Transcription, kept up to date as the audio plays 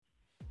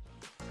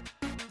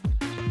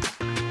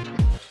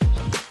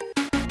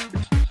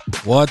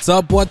What's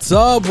up? What's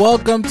up?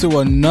 Welcome to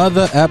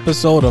another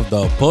episode of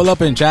the Pull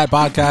Up and Chat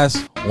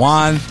podcast.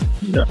 Juan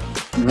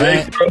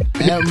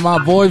and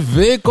my boy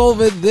Vic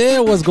over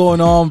there. What's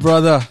going on,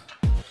 brother?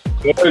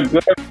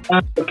 Good.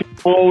 I'm looking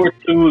forward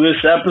to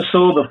this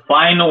episode, the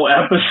final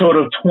episode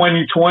of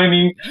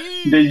 2020,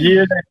 the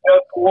year that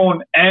just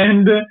won't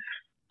end. And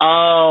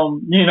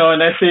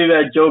I say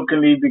that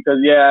jokingly because,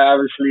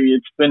 obviously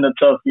it's been a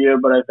tough year,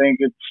 but I think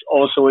it's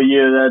also a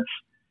year that's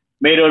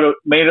made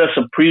us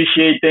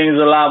appreciate things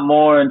a lot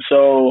more. And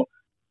so,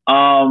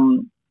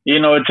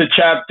 it's a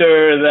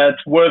chapter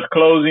that's worth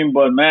closing,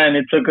 but man,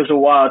 it took us a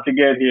while to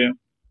get here.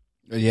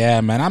 Yeah,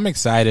 man, I'm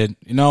excited.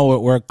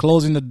 We're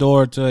closing the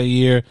door to a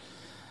year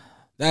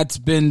that's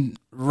been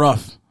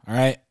rough, all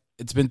right?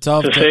 It's been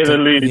tough. To say the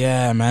least.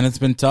 Yeah, man, it's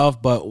been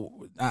tough, but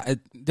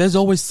there's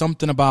always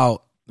something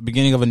about the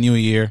beginning of a new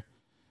year.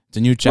 It's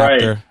a new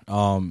chapter.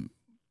 Right.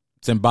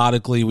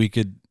 Symbolically, we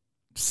could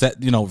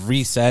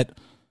reset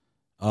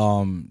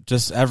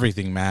just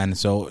everything, man.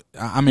 So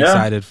I'm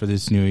excited for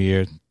this new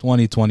year,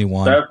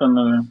 2021.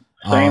 Definitely.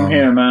 Same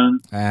here, man.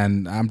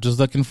 And I'm just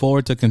looking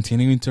forward to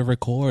continuing to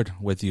record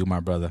with you,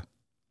 my brother.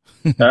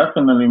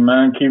 Definitely,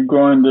 man. Keep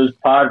growing this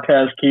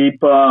podcast.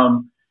 Keep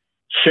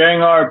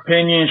sharing our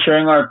opinions,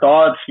 sharing our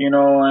thoughts,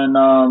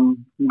 and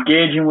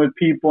engaging with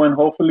people and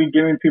hopefully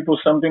giving people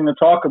something to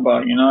talk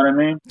about. You know what I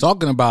mean?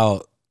 Talking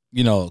about,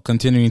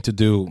 continuing to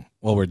do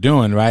what we're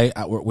doing, right?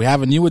 We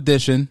have a new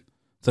addition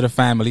to the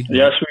family.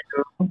 Yes, we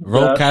do.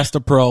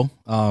 Rodecaster Pro.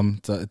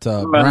 It's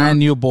a brand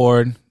new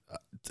board.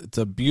 It's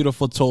a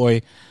beautiful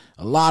toy.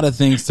 A lot of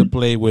things to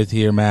play with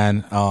here,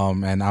 man.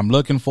 And I'm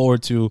looking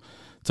forward to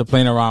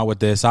playing around with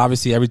this.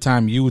 Obviously, every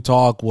time you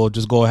talk, we'll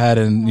just go ahead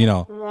and,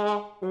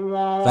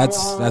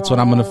 that's what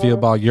I'm going to feel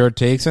about your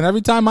takes. And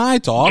every time I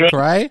talk,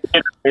 right?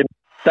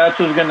 That's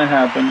what's going to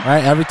happen.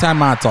 Right? Every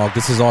time I talk,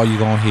 this is all you're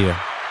going to hear.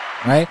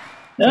 Right?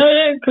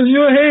 Yeah, because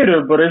you're a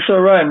hater, but it's all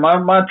right.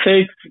 My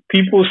takes,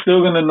 people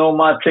still going to know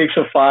my takes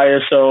are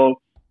fire. So,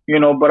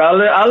 but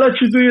I'll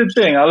let you do your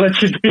thing. I'll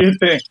let you do your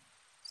thing.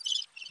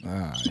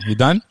 You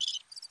done?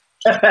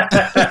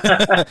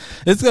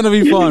 It's gonna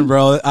be fun,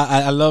 bro.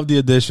 I love the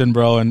addition,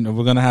 bro, and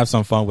we're gonna have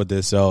some fun with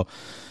this. So,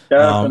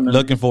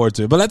 looking forward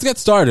to it. But let's get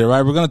started,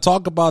 right? We're gonna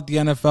talk about the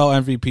NFL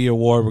MVP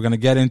award. We're gonna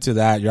get into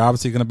that. You're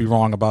obviously gonna be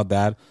wrong about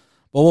that,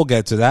 but we'll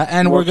get to that.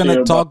 And we're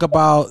gonna talk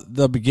about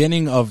the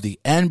beginning of the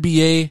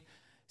NBA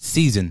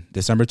season,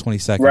 December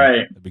 22nd.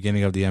 Right, the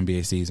beginning of the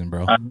NBA season,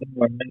 bro.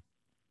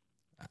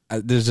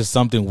 There's just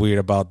something weird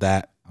about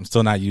that. I'm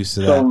still not used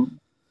to that.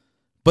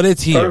 But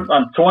it's here.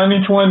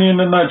 2020 in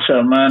a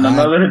nutshell, man.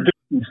 Another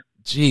dude.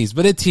 Jeez,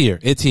 but it's here.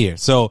 It's here.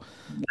 So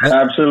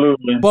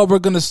absolutely. But we're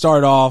gonna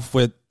start off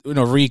with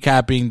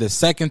recapping the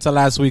second to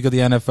last week of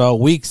the NFL,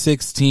 Week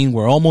 16.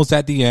 We're almost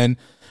at the end.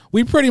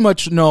 We pretty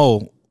much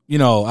know,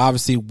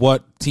 obviously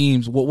what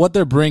teams, what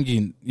they're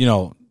bringing,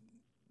 into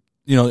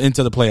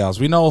the playoffs.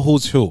 We know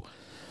who's who.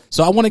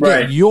 So I want to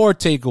get your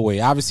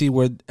takeaway. Obviously,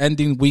 we're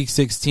ending Week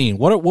 16.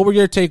 What were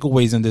your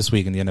takeaways in this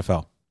week in the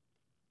NFL?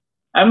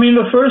 I mean,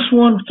 the first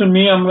one to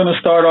me, I'm going to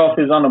start off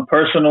is on a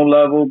personal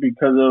level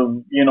because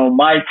of,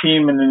 my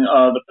team and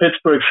the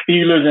Pittsburgh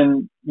Steelers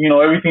and,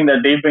 everything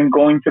that they've been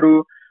going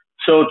through.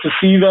 So to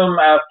see them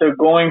after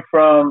going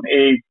from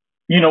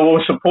what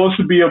was supposed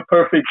to be a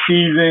perfect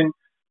season,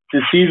 to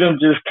see them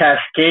just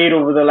cascade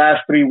over the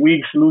last 3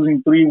 weeks,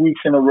 losing 3 weeks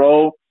in a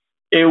row,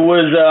 it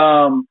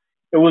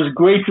was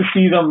great to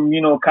see them,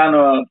 kind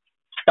of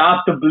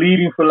stop the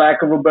bleeding, for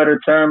lack of a better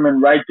term,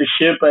 and right the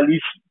ship, at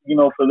least,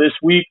 for this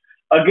week,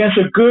 against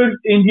a good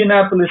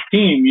Indianapolis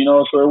team,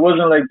 so it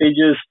wasn't like they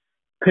just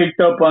picked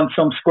up on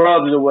some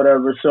scrubs or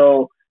whatever.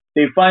 So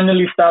they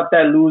finally stopped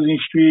that losing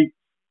streak.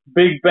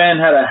 Big Ben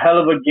had a hell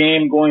of a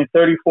game, going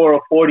 34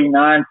 of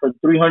 49 for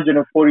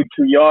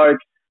 342 yards,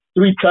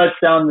 3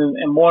 touchdowns,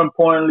 and more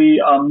importantly,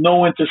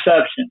 no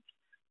interceptions.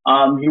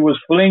 He was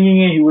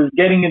flinging it. He was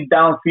getting it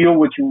downfield,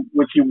 which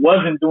he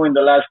wasn't doing the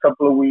last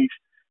couple of weeks.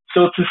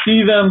 So to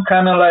see them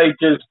kind of like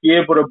just be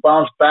able to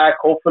bounce back,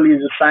 hopefully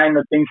is a sign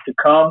of things to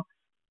come.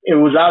 It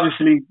was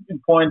obviously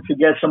important to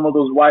get some of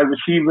those wide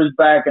receivers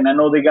back, and I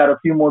know they got a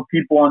few more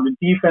people on the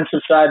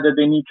defensive side that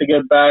they need to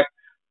get back,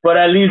 but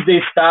at least they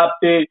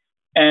stopped it,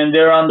 and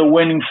they're on the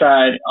winning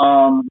side.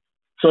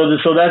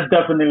 So that's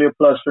definitely a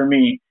plus for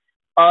me.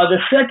 The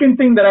second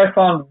thing that I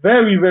found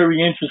very,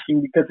 very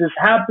interesting, because this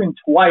happened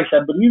twice,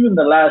 I believe in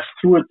the last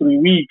 2 or 3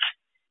 weeks,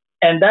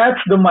 and that's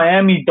the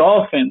Miami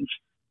Dolphins,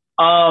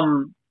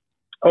 or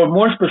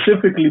more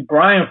specifically,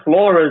 Brian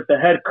Flores, the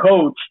head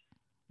coach,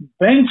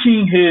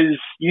 benching his,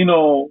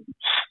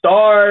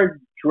 star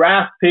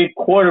draft pick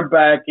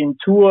quarterback in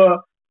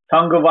Tua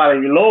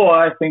Tagovailoa,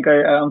 I think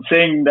I'm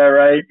saying that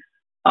right,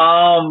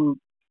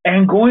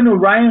 and going to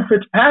Ryan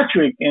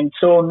Fitzpatrick. And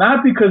so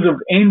not because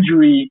of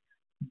injury,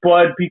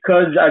 but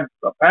because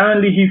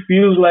apparently he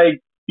feels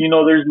like,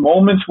 there's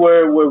moments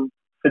where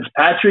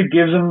Fitzpatrick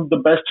gives him the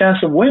best chance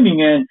of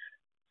winning. And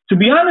to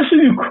be honest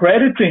with you,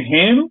 credit to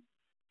him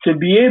to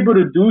be able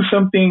to do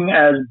something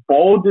as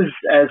bold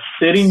as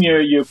sitting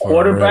your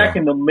quarterback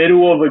in the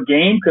middle of a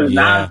game, because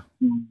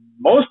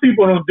Most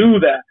people don't do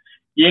that,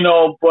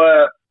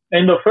 but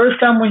and the first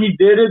time when he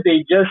did it, they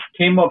just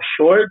came up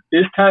short.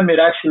 This time it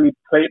actually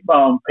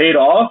paid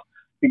off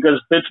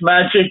because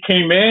Fitzmagic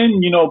came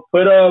in,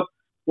 put up,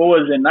 what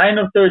was it, 9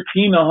 of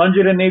 13,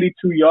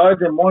 182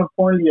 yards, and more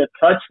importantly, a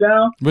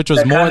touchdown. Which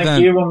was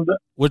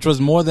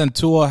more than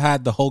Tua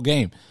had the whole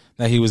game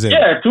that he was in.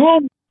 Yeah, Tua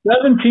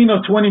 17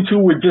 of 22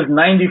 with just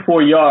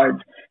 94 yards.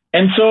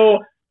 And so,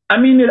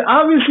 it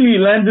obviously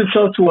lends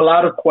itself to a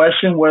lot of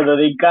question whether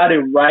they got it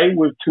right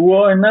with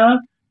Tua or not.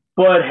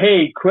 But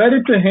hey,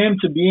 credit to him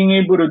to being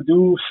able to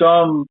do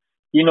some,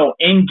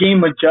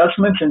 in-game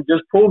adjustments and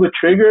just pull the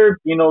trigger,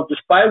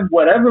 despite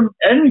whatever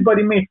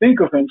anybody may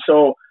think of him.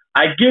 So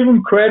I give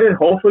him credit.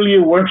 Hopefully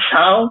it works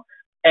out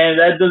and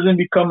that doesn't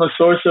become a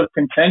source of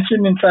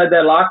contention inside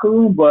that locker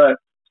room. But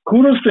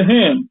kudos to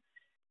him.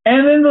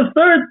 And then the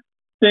third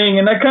thing,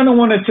 and I kind of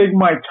want to take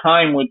my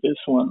time with this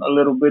one a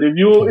little bit. If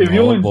you'll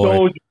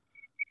indulge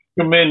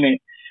a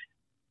minute.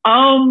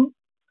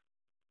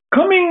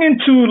 Coming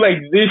into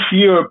like this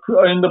year,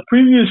 in the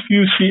previous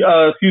few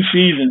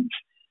seasons,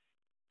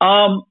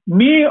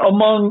 me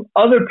among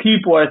other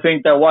people, I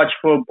think that watch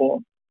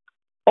football,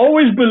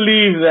 always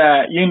believe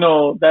that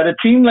that a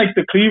team like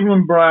the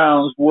Cleveland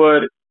Browns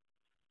would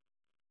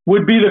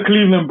be the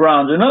Cleveland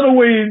Browns. In other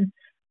words,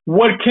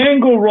 what can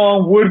go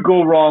wrong would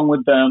go wrong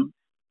with them.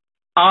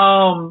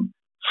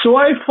 So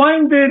I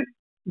find it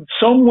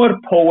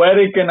somewhat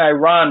poetic and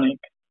ironic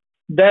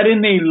that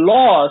in a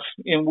loss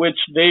in which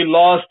they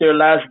lost their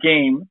last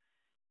game,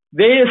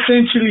 they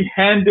essentially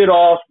handed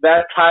off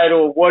that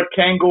title of what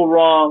can go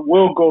wrong,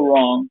 will go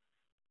wrong,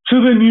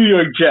 to the New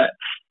York Jets.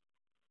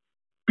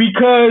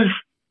 Because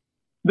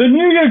the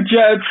New York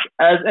Jets,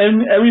 as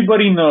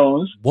everybody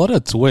knows... What a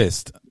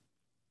twist.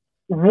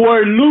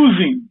 Were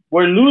losing.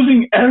 We're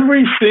losing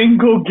every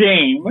single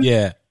game.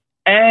 Yeah.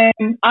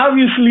 And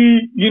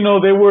obviously,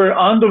 they were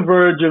on the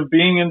verge of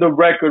being in the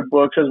record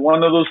books as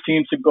one of those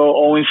teams to go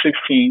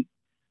 0-16.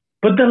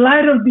 But the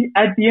light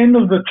at the end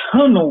of the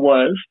tunnel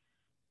was,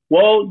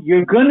 well,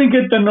 you're going to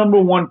get the number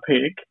 1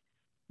 pick.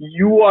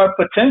 You are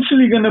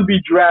potentially going to be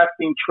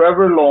drafting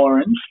Trevor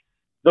Lawrence,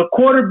 the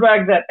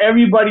quarterback that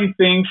everybody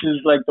thinks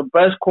is like the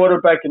best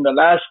quarterback in the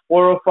last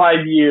 4 or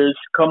 5 years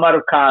come out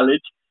of college.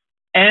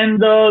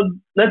 And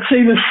let's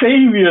say the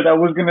savior that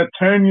was going to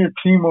turn your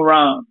team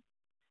around.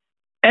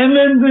 And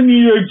then the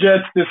New York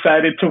Jets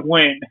decided to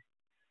win.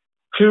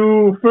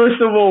 To,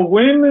 first of all,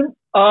 win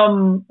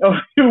a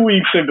few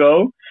weeks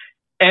ago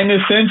and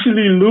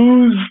essentially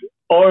lose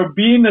or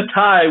be in a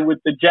tie with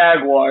the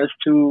Jaguars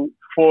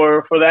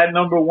for that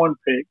number 1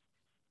 pick.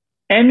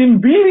 And in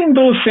beating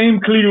those same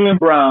Cleveland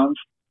Browns,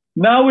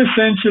 now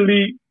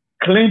essentially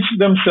clinch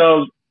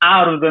themselves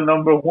out of the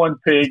number 1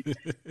 pick.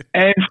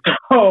 And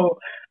so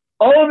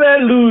all that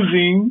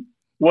losing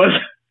was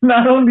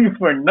not only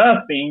for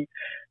nothing,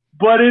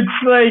 but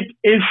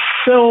it's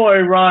so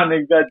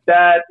ironic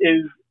that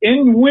is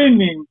in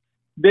winning,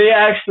 they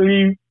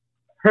actually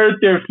hurt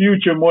their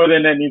future more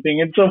than anything.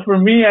 And so for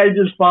me, I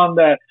just found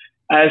that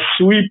as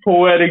sweet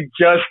poetic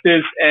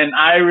justice and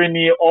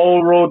irony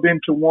all rolled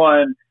into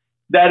one,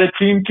 that a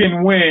team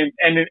can win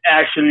and it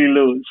actually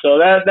lose. So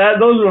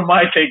those were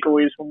my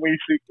takeaways from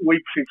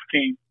week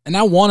 16. And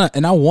I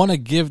wanna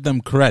give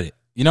them credit.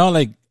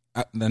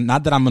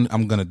 Not that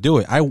I'm gonna do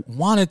it. I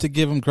wanted to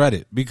give them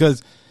credit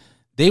because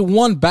they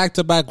won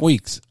back-to-back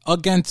weeks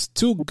against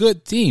 2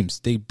 good teams.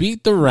 They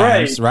beat the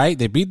Rams, right?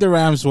 They beat the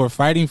Rams, who are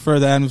fighting for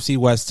the NFC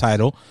West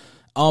title,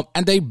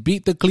 and they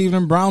beat the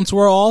Cleveland Browns, who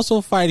are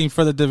also fighting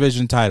for the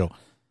division title.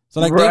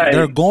 So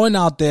they're going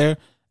out there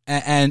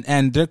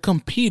and they're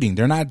competing.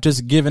 They're not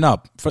just giving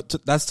up.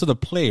 That's to the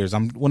players.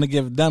 I'm going to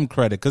give them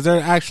credit because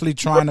they're actually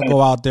trying to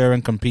go out there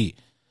and compete.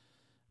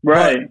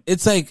 Right. But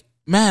it's like,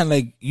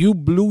 man, you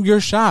blew your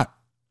shot.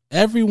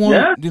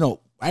 Everyone,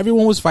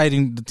 everyone was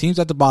fighting. The teams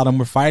at the bottom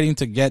were fighting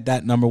to get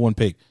that number 1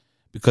 pick.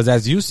 Because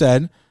as you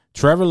said,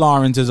 Trevor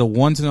Lawrence is a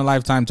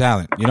once-in-a-lifetime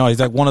talent. He's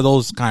like one of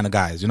those kind of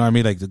guys. You know what I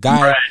mean? Like the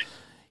guy,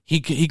 he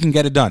can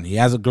get it done. He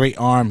has a great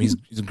arm. He's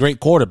a great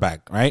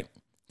quarterback, right?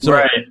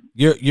 So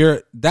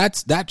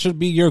that should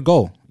be your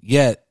goal.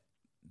 Yet,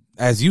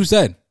 as you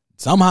said,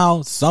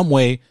 somehow, some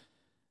way,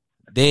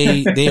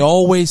 they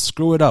always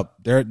screw it up.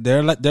 They're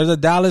the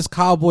Dallas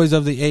Cowboys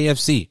of the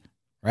AFC,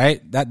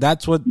 right?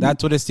 That's what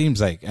it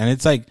seems like. And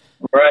it's like,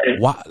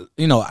 why,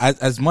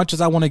 as much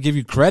as I want to give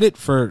you credit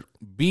for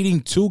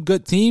beating 2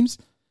 good teams,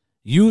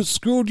 you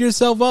screwed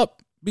yourself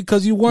up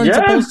because you weren't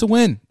supposed to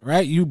win,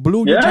 right? You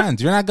blew your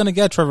chance. You're not going to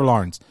get Trevor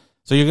Lawrence.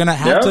 So you're going to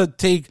have to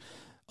take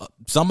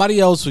somebody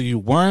else who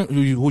you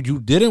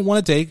didn't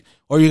want to take,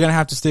 or you're going to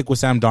have to stick with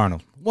Sam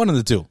Darnold. One of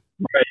the 2.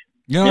 Right.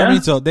 You know what I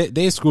mean? So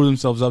they screwed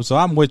themselves up. So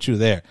I'm with you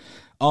there.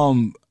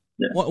 One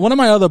of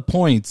my other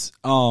points,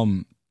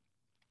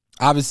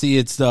 obviously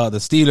it's the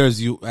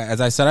Steelers. As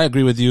I said, I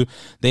agree with you.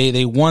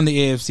 They won the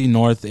AFC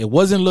North. It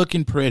wasn't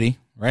looking pretty,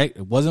 right?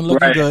 It wasn't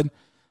looking good.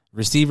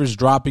 Receivers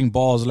dropping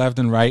balls left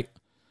and right,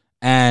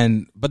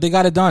 but they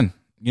got it done.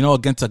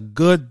 Against a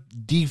good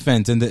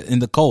defense in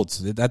the Colts.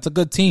 That's a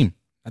good team.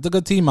 That's a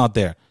good team out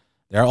there.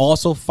 They're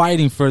also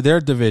fighting for their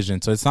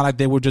division. So it's not like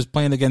they were just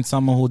playing against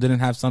someone who didn't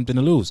have something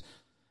to lose.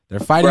 They're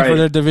fighting for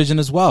their division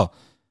as well.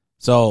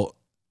 So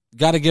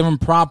got to give them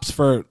props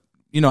for,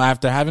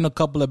 after having a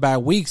couple of bad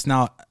weeks,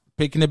 now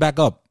picking it back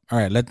up. All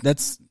right,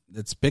 let's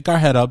pick our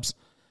head ups.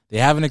 They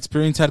have an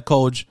experienced head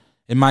coach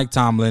in Mike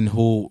Tomlin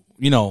who,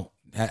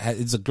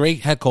 is a great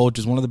head coach,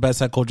 is one of the best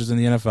head coaches in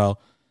the NFL.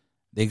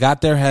 They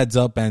got their heads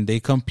up and they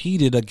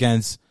competed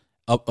against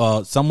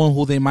someone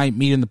who they might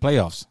meet in the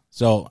playoffs.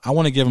 So I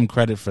want to give them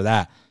credit for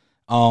that.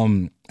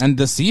 And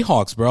the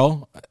Seahawks,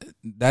 bro,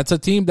 that's a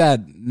team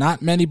that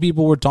not many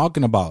people were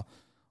talking about.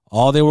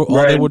 All they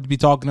would be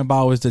talking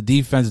about was the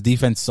defense.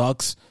 Defense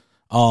sucks.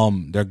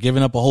 They're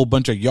giving up a whole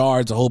bunch of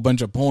yards, a whole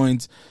bunch of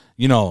points.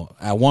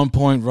 At one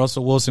point,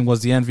 Russell Wilson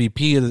was the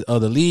MVP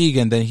of the league,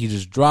 and then he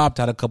just dropped,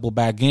 had a couple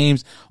bad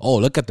games. Oh,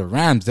 look at the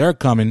Rams. They're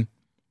coming.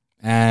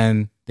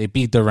 And they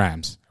beat the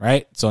Rams,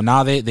 right? So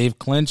now they've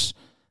clinched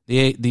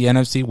the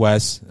NFC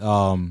West.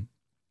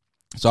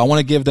 So I want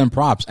to give them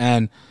props.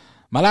 And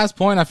my last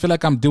point, I feel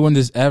like I'm doing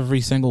this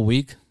every single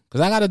week because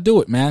I got to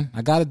do it, man.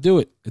 I got to do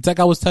it. It's like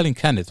I was telling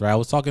Kenneth, right? I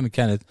was talking to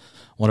Kenneth,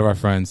 one of our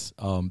friends,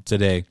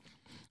 today.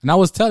 And I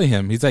was telling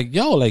him, he's like,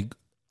 yo, like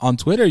on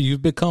Twitter,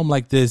 you've become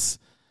like this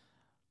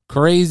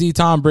crazy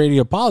Tom Brady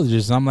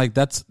apologist. And I'm like,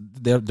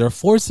 they're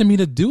forcing me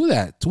to do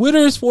that. Twitter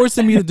is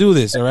forcing me to do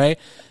this, all right?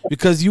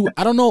 Because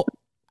I don't know.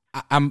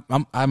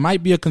 I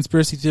might be a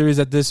conspiracy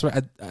theorist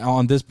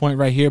on this point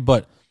right here,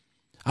 but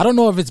I don't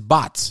know if it's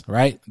bots,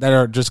 right, that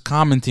are just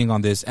commenting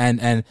on this,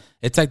 and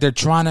it's like they're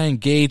trying to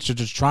engage, they're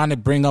just trying to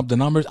bring up the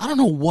numbers. I don't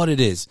know what it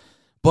is,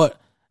 but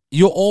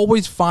you'll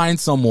always find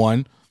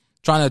someone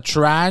trying to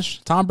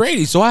trash Tom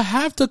Brady. So I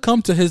have to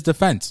come to his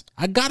defense.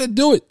 I got to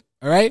do it,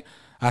 all right?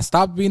 I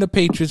stopped being a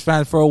Patriots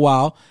fan for a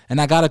while,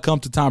 and I got to come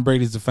to Tom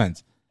Brady's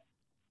defense.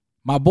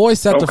 My boy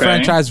set the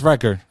franchise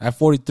record at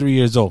 43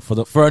 years old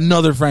for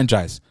another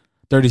franchise,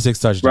 36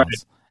 touchdowns. Right.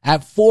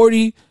 At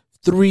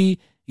 43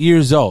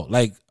 years old,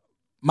 like,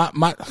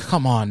 My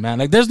come on, man.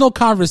 Like, there's no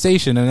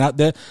conversation.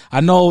 And I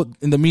know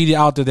in the media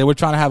out there, they were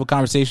trying to have a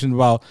conversation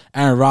about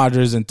Aaron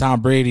Rodgers and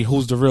Tom Brady.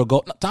 Who's the real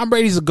GOAT? No, Tom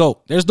Brady's a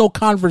GOAT. There's no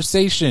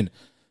conversation.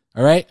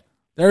 All right?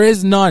 There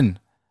is none.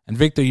 And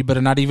Victor, you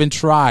better not even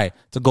try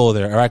to go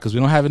there. All right? Because we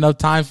don't have enough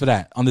time for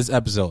that on this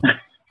episode.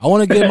 I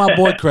want to give my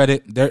boy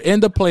credit. They're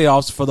in the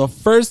playoffs for the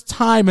first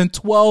time in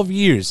 12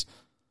 years.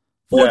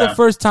 The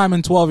first time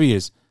in 12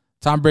 years,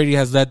 Tom Brady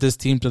has led this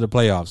team to the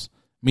playoffs.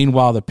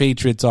 Meanwhile, the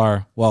Patriots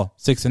are,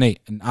 6-8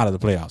 and out of the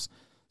playoffs.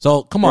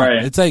 So, come on.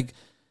 Right. It's like,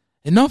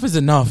 enough is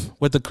enough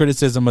with the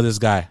criticism of this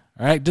guy.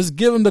 All right? Just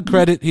give him the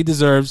credit he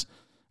deserves.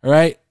 All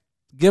right?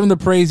 Give him the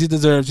praise he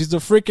deserves. He's the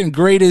freaking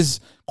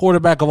greatest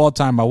quarterback of all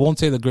time. I won't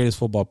say the greatest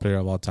football player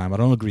of all time. I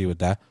don't agree with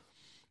that.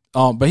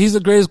 But he's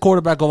the greatest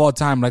quarterback of all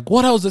time. Like,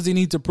 what else does he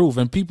need to prove?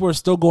 And people are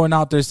still going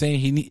out there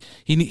saying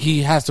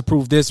he has to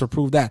prove this or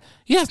prove that.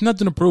 He has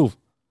nothing to prove.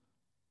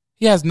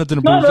 He has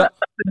nothing to prove.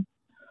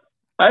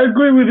 I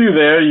agree with you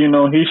there.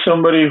 He's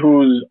somebody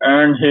who's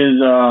earned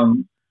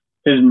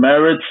his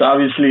merits.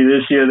 Obviously,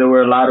 this year there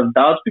were a lot of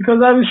doubts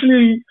because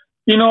obviously,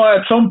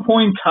 at some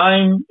point,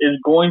 time is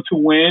going to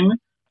win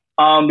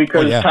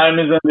because time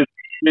is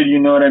undefeated, you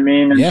know what I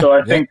mean? And so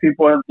I think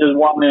people have just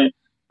wanted,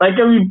 like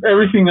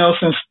everything else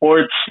in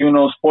sports,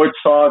 sports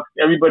talk,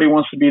 everybody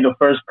wants to be the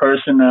first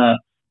person to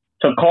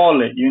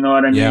call it, you know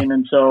what I mean?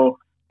 And so,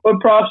 but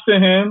props to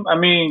him. I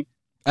mean,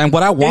 and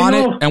what I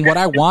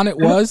wanted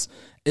was,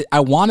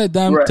 I wanted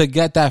them to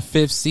get that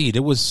fifth seed.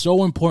 It was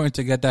so important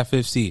to get that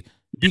fifth seed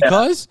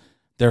because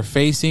they're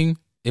facing,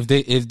 if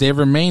they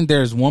remain,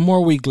 there's one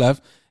more week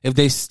left. If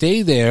they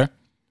stay there,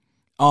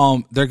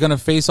 they're gonna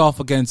face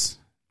off against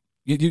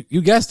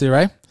you guessed it,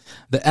 right?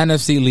 The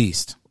NFC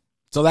least.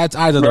 So that's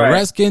either the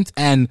Redskins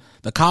and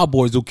the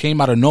Cowboys, who came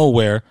out of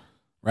nowhere,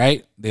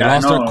 right? They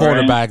lost their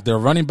quarterback. Right? Their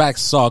running back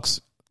sucks.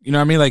 You know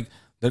what I mean? Like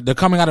they're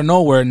coming out of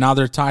nowhere. And now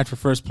they're tied for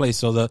first place.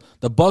 So the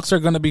Bucs are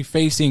gonna be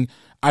facing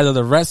either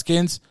the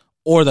Redskins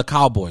or the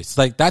Cowboys.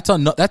 Like that's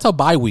a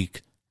bye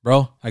week,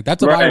 bro. Like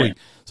that's a bye week.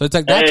 So it's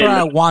like that's where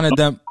I wanted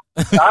them.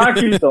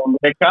 Cocky, don't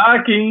get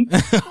cocky. Don't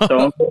get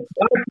cocky,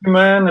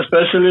 man.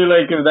 Especially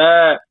like if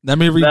that. Let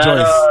me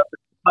rejoice.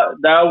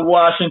 That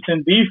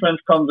Washington defense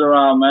comes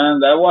around, man.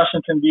 That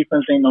Washington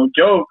defense ain't no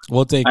joke.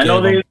 We'll take. I know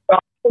the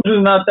offense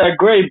is not that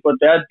great, but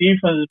that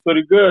defense is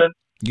pretty good.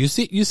 You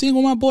see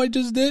what my boy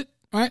just did?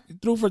 Right, he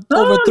threw for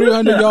over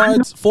 300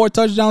 yards, 4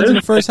 touchdowns in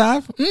the first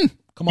half.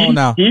 Come on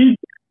now. He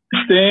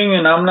thing,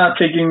 and I'm not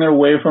taking it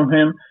away from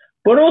him.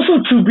 But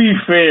also, to be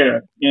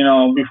fair,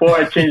 before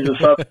I change the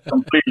subject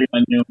completely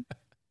on you,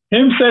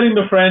 him setting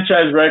the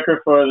franchise record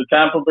for the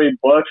Tampa Bay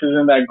Bucs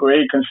isn't that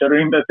great,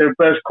 considering that their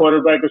best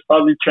quarterback is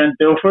probably Trent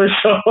Dilfer.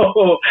 So,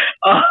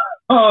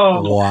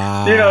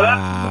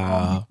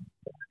 wow.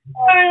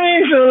 I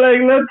mean, so like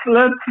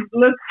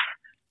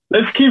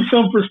let's keep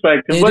some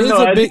perspective.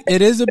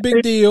 It is a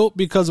big deal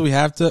because we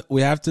have to.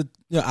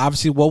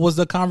 Obviously, what was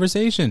the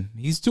conversation?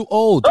 He's too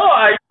old. Oh,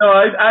 I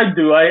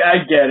do. I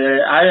get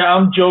it.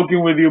 I'm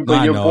joking with you,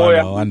 but your boy,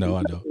 I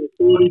know.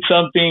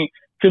 40-something,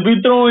 to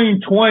be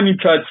throwing 20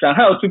 touchdowns,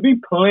 hell, to be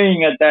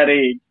playing at that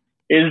age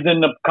is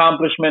an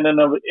accomplishment in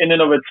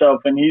and of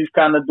itself. And he's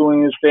kind of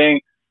doing his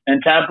thing.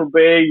 And Tampa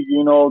Bay,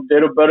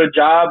 did a better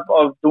job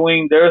of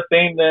doing their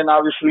thing than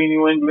obviously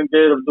New England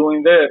did of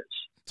doing theirs.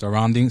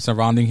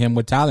 Surrounding him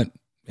with talent.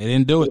 They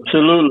didn't do it.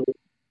 Absolutely.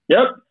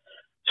 Yep.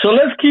 So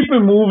let's keep it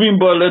moving,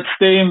 but let's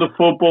stay in the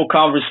football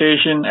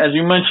conversation. As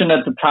you mentioned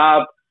at the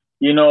top,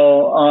 there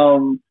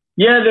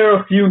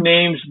are a few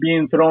names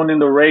being thrown in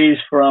the race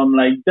from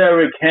like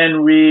Derrick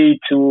Henry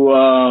to,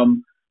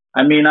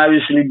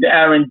 obviously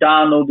Aaron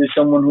Donald is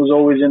someone who's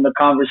always in the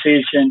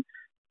conversation.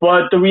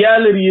 But the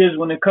reality is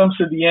when it comes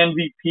to the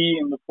MVP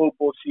in the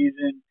football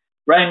season,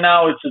 right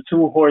now it's a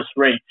 2-horse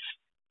race.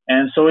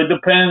 And so it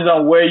depends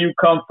on where you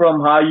come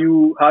from, how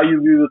you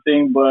view the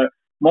thing. But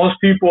most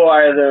people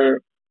are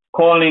either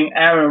calling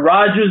Aaron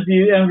Rodgers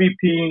the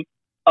MVP.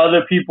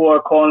 Other people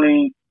are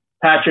calling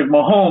Patrick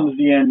Mahomes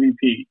the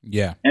MVP.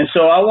 Yeah. And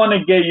so I want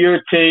to get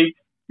your take,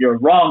 your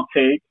wrong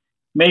take,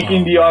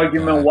 making the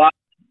argument why.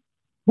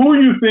 Who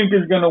you think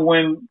is going to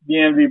win the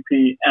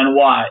MVP and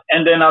why?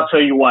 And then I'll tell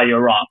you why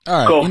you're wrong. All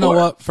right. You know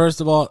what? First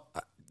of all,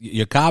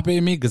 you're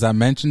copying me because I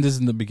mentioned this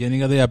in the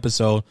beginning of the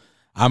episode.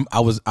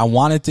 I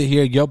wanted to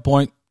hear your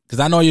point because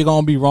I know you're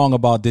going to be wrong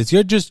about this.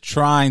 You're just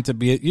trying to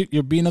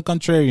you're being a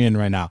contrarian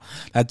right now.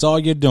 That's all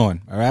you're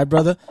doing. All right,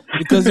 brother?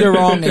 Because you're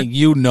wrong and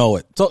you know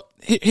it. So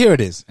here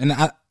it is. And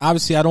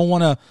obviously I don't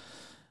want to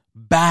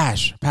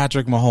bash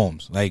Patrick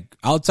Mahomes. Like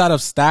outside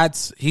of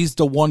stats, he's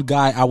the one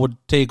guy I would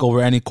take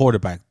over any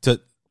quarterback to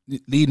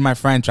lead my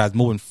franchise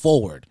moving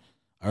forward.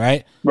 All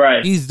right?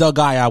 Right. He's the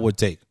guy I would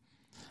take.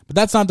 But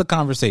that's not the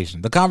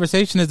conversation. The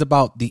conversation is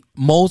about the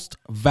most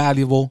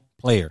valuable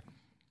player.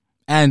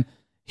 And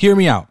hear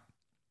me out.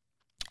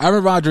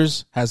 Aaron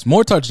Rodgers has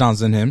more touchdowns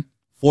than him,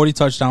 40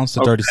 touchdowns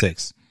to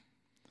 36.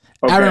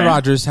 Okay. Aaron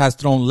Rodgers has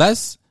thrown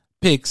less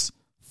picks,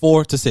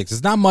 4 to 6.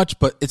 It's not much,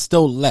 but it's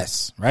still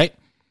less, right?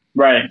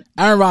 Right.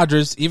 Aaron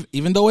Rodgers,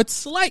 even though it's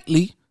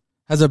slightly,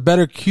 has a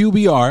better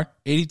QBR,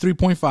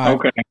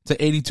 83.5 to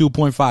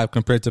 82.5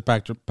 compared to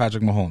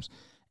Patrick Mahomes.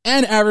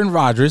 And Aaron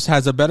Rodgers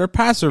has a better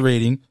passer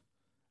rating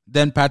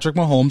than Patrick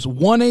Mahomes,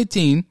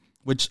 118,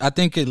 which I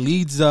think it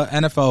leads the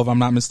NFL, if I'm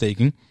not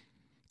mistaken,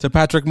 to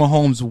Patrick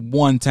Mahomes'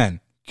 110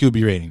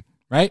 QB rating,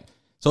 right?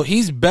 So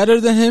he's better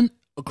than him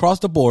across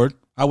the board,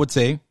 I would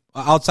say,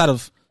 outside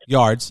of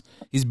yards.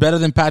 He's better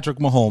than Patrick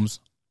Mahomes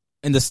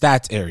in the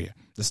stats area,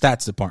 the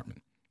stats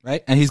department,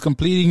 right? And he's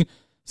completing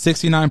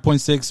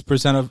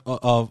 69.6%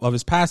 of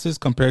his passes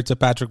compared to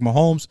Patrick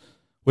Mahomes,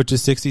 which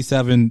is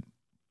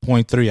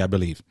 67.3, I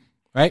believe,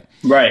 right?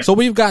 Right. So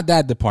we've got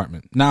that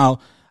department. Now,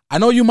 I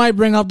know you might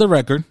bring up the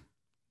record,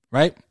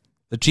 right?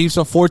 The Chiefs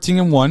are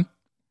 14-1.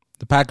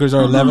 The Packers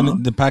are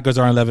 11. The Packers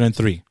are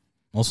 11-3.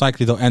 Most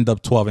likely they'll end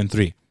up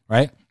 12-3,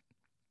 right?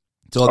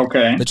 So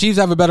the Chiefs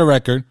have a better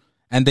record,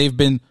 and they've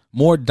been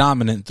more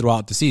dominant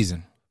throughout the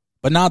season.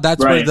 But now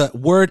that's where the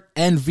word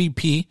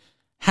MVP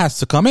has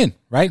to come in,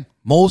 right?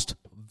 Most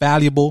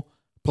valuable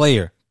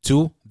player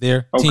to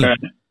their team.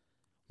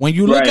 When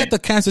you look at the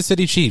Kansas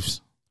City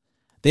Chiefs,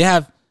 they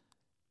have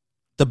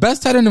the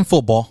best tight end in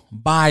football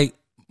by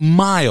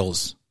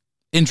miles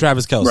in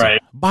Travis Kelce.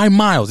 Right. By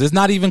miles. It's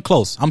not even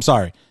close. I'm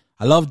sorry.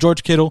 I love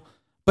George Kittle,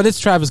 but it's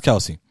Travis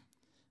Kelce.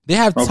 They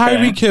have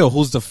Tyreek Hill,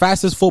 who's the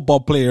fastest football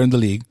player in the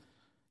league.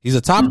 He's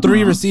a top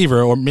 3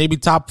 receiver, or maybe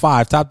top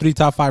 3,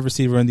 top 5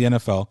 receiver in the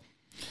NFL.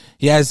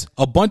 He has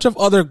a bunch of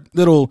other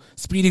little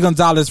Speedy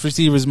Gonzalez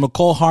receivers,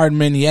 McCole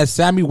Hardman. He has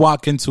Sammy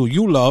Watkins, who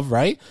you love,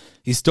 right?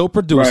 He's still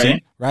producing,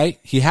 right?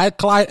 He had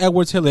Clyde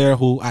Edwards-Helaire,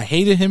 who I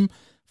hated him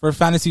for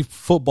fantasy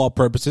football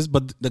purposes,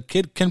 but the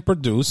kid can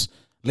produce.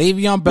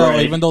 Le'Veon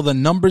Bell, even though the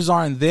numbers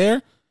aren't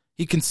there,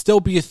 he can still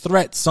be a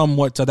threat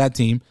somewhat to that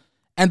team.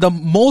 And the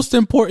most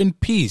important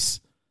piece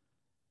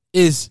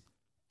is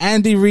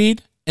Andy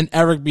Reid and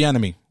Eric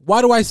Bieniemy.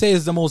 Why do I say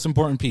is the most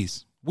important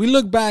piece? We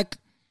look back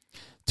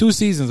 2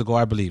 seasons ago,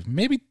 I believe.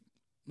 Maybe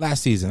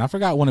last season. I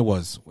forgot when it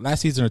was.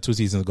 Last season or 2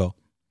 seasons ago.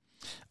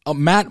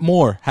 Matt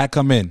Moore had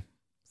come in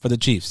for the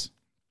Chiefs.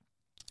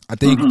 I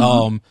think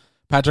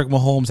Patrick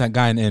Mahomes had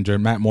gotten injured.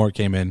 Matt Moore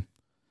came in.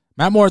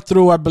 Matt Moore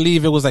threw, I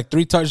believe it was like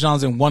 3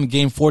 touchdowns in one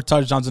game, 4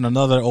 touchdowns in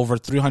another, over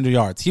 300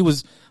 yards. He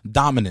was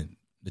dominant.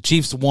 The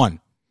Chiefs won.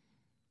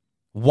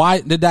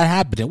 Why did that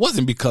happen? It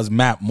wasn't because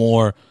Matt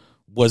Moore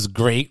was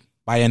great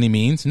by any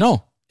means.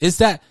 No. It's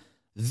that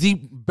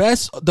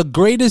the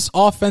greatest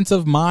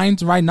offensive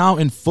minds right now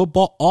in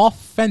football,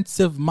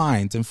 offensive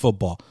minds in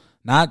football,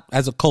 not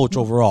as a coach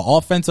overall,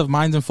 offensive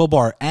minds in football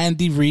are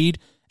Andy Reid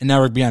and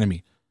Eric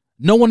Bieniemy.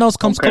 No one else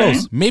comes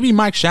close. Maybe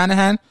Mike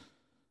Shanahan,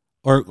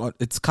 or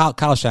it's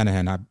Kyle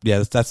Shanahan.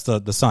 That's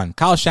the son.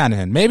 Kyle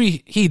Shanahan.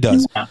 Maybe he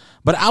does. Yeah.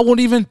 But I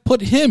won't even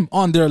put him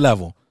on their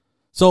level.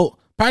 So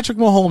Patrick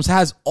Mahomes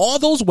has all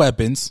those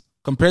weapons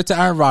compared to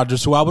Aaron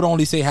Rodgers, who I would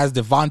only say has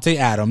Devontae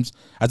Adams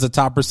as a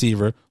top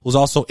receiver, who's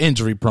also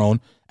injury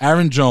prone.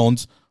 Aaron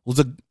Jones,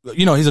 who's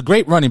he's a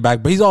great running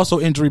back, but he's also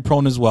injury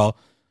prone as well.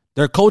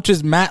 Their coach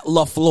is Matt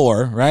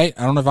LaFleur, right?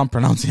 I don't know if I'm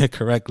pronouncing it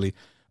correctly.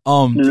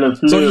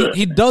 So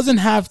he doesn't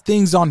have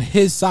things on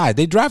his side.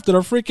 They drafted a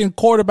freaking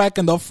quarterback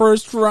in the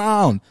first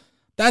round.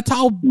 That's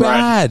how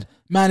bad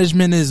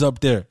management is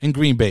up there in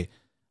Green Bay.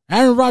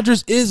 Aaron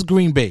Rodgers is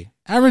Green Bay.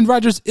 Aaron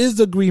Rodgers is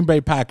the Green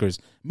Bay Packers.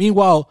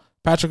 Meanwhile,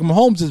 Patrick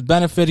Mahomes is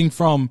benefiting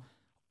from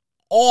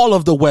all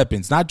of the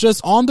weapons, not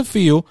just on the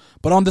field,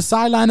 but on the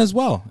sideline as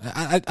well.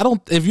 I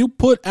don't. If you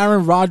put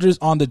Aaron Rodgers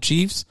on the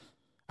Chiefs,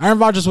 Aaron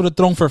Rodgers would have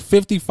thrown for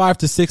 55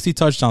 to 60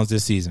 touchdowns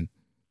this season.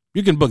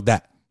 You can book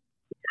that.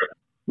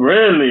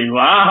 Really?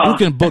 Wow. You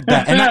can book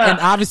that. And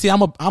obviously,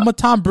 I'm a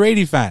Tom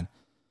Brady fan.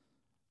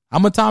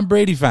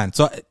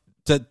 So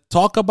to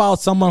talk about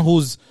someone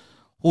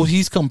who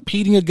he's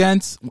competing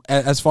against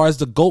as far as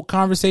the GOAT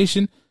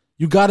conversation,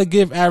 you got to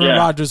give Aaron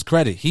Rodgers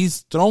credit.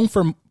 He's thrown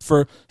for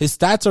his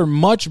stats are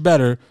much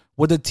better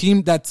with a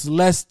team that's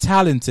less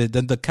talented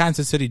than the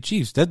Kansas City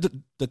Chiefs.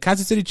 The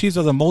Kansas City Chiefs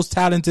are the most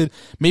talented,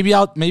 maybe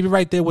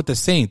right there with the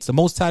Saints, the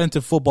most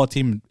talented football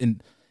team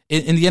in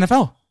the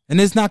NFL, and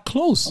it's not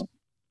close.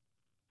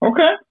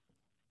 Okay.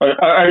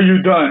 Are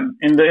you done?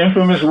 In the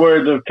infamous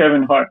words of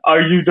Kevin Hart,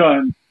 are you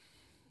done?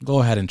 Go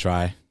ahead and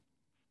try.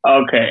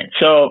 Okay.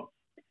 So,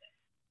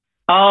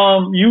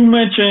 you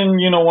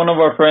mentioned, one of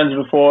our friends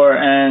before,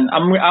 and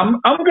I'm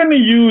going to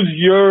use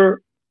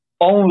your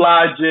own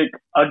logic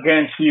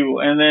against you,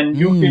 and then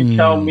you can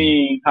tell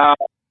me how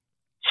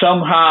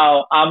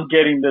somehow I'm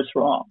getting this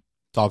wrong.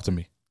 Talk to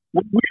me.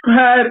 We've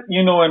had,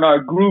 in our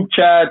group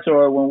chats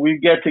or when we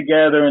get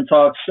together and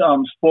talk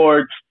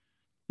sports,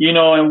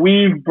 and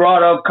we've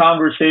brought up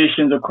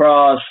conversations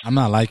across I'm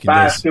not liking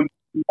basketball,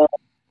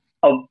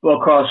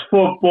 across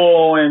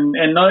football, and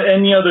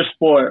any other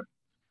sport.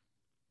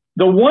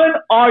 The one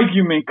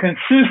argument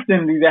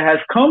consistently that has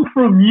come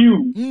from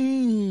you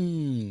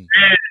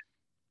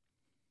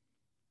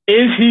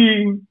is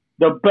he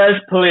the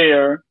best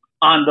player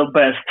on the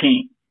best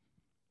team?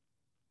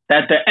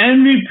 That the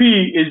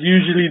MVP is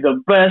usually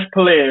the best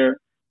player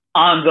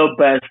on the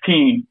best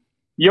team.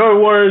 Your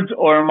words,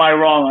 or am I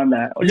wrong on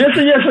that? Just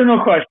a yes or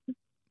no question.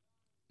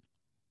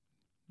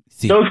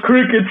 Those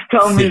crickets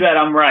tell me that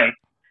I'm right.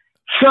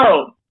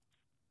 So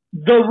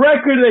the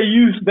record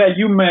that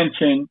you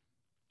mentioned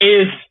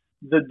is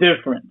the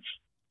difference,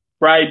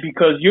 right?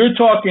 Because you're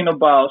talking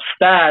about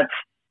stats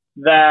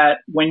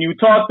that when you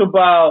talked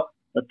about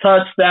the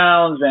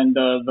touchdowns and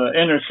the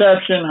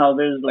interception, how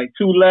there's like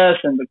 2 less,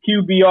 and the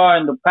QBR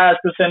and the pass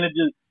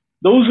percentages,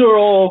 those are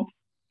all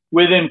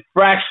within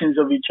fractions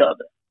of each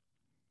other.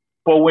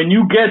 But when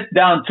you get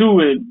down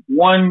to it,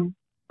 one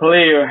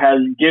player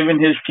has given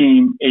his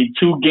team a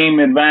 2-game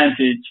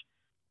advantage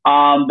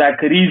that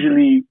could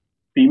easily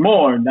be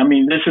more. I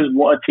mean, this is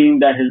a team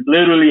that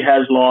literally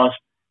has lost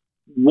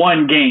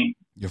 1 game.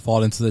 You're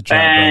falling into the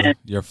trap, brother.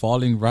 You're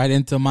falling right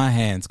into my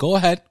hands. Go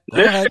ahead.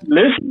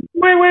 Listen.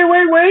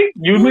 Wait.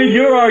 You made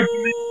your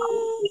argument,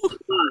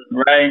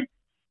 right?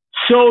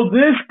 So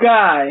this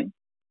guy,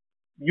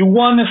 you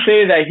want to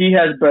say that he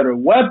has better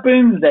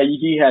weapons, that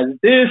he has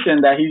this,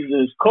 and that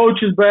his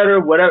coach is better,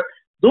 whatever.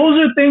 Those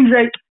are things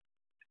that,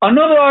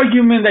 another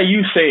argument that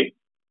you say,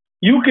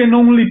 you can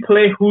only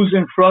play who's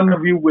in front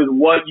of you with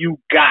what you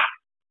got.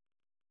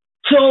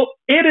 So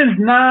it is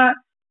not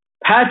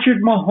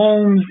Patrick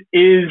Mahomes'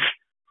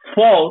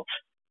 fault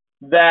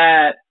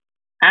that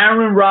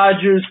Aaron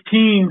Rodgers'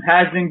 team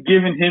hasn't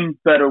given him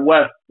better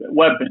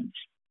weapons.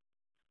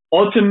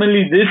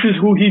 Ultimately, this is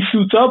who he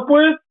suits up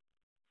with,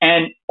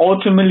 and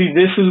ultimately,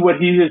 this is what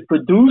he has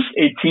produced,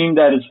 a team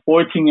that is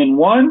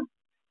 14-1,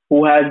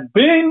 who has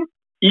been,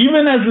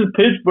 even as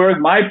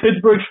my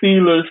Pittsburgh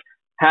Steelers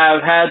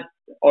have had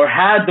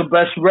the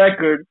best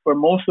record for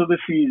most of the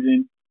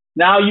season.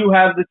 Now you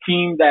have the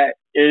team that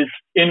is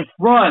in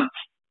front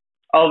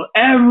of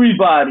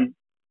everybody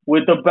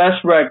with the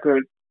best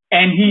record,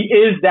 and he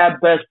is that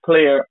best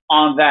player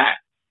on that.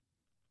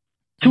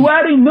 To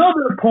add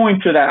another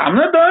point to that, I'm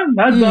not done,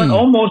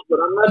 almost, but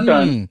I'm not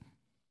done.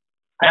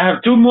 I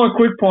have 2 more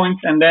quick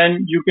points, and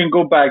then you can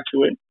go back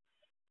to it.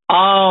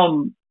 A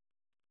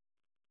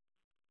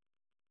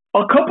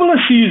couple of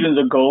seasons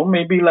ago,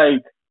 maybe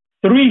like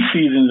 3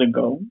 seasons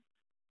ago,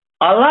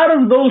 a lot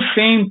of those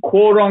same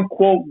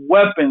quote-unquote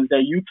weapons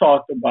that you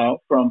talked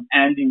about, from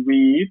Andy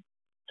Reid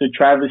to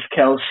Travis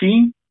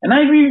Kelce, and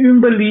I even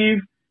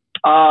believe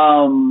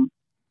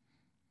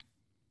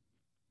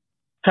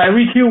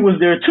Tyreek Hill was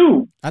there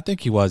too. I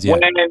think he was, yeah.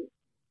 When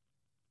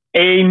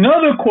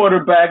another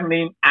quarterback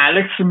named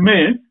Alex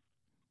Smith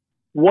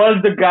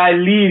was the guy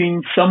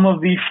leading some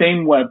of these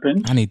same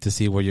weapons. I need to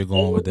see where you're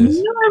going with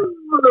this.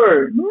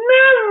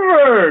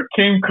 Never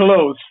came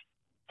close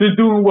to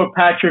doing what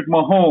Patrick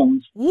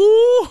Mahomes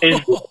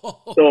is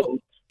doing.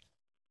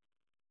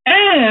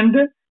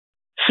 And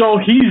so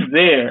he's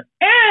there.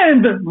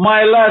 And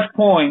my last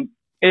point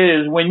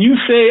is, when you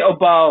say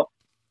about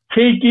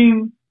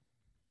taking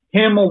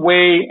him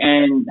away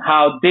and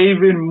how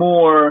David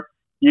Moore,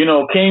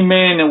 came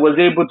in and was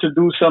able to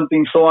do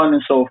something, so on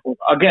and so forth.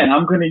 Again,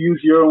 I'm going to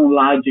use your own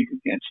logic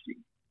against you.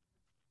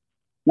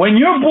 When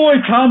your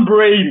boy Tom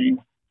Brady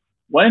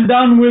went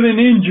down with an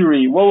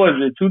injury, what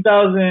was it,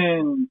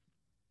 2000?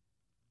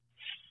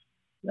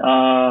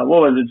 What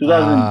was it?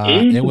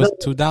 2008. It was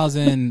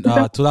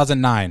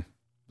 2009.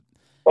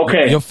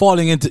 Okay, you're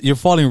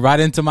falling right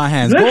into my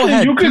hands. Listen, Go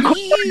ahead, you can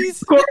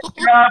please.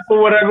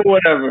 Or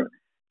whatever.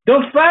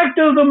 The fact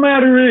of the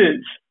matter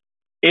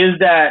is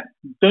that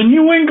the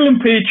New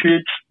England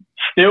Patriots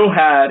still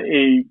had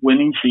a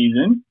winning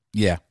season.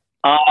 Yeah.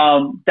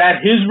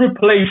 That his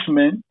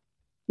replacement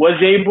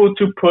was able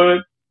to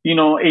put,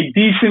 a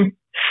decent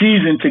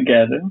season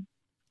together.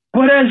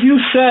 But as you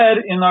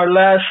said in our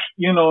last,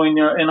 in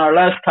our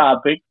last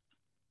topic,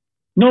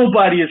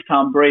 nobody is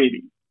Tom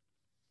Brady.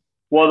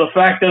 Well, the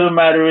fact of the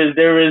matter is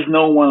there is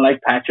no one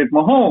like Patrick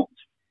Mahomes.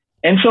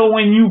 And so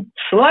when you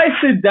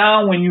slice it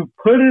down, when you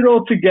put it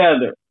all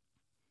together,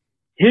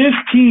 his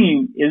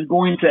team is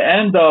going to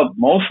end up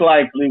most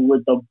likely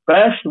with the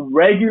best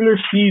regular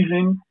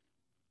season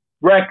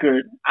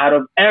record out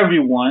of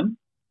everyone,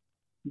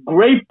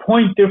 great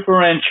point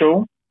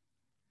differential,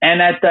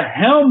 and at the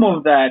helm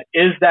of that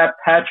is that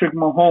Patrick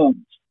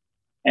Mahomes.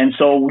 And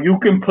so you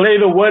can play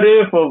the what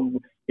if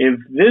of if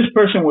this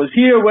person was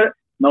here,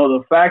 no,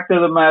 the fact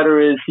of the matter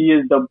is he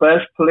is the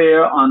best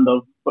player on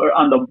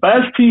the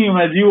best team,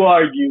 as you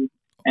argue,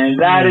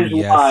 and that is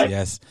why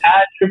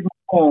Patrick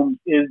Mahomes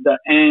is the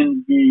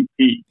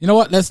MVP. You know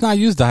what? Let's not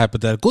use the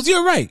hypotheticals.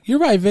 You're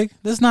right, Vic.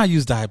 Let's not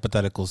use the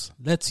hypotheticals.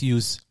 Let's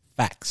use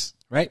facts,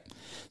 right?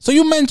 So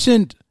you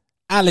mentioned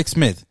Alex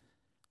Smith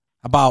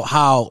about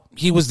how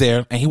he was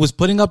there and he wasn't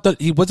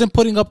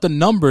putting up the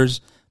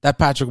numbers that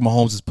Patrick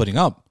Mahomes is putting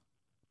up,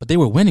 but they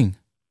were winning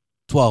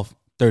 12,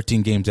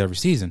 13 games every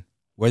season.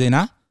 Were they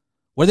not?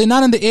 Were they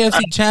not in the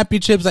AFC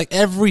championships like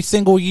every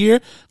single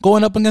year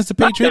going up against the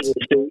Patriots?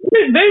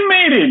 They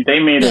made it. They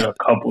made it a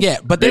couple. Yeah,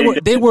 but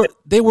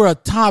they were a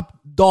top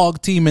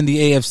dog team in the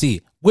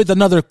AFC with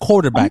another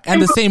quarterback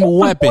and the same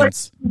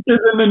weapons. In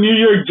the New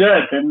York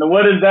Jets, and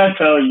what does that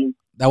tell you?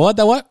 That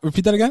what?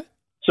 Repeat that again.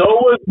 So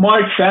was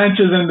Mark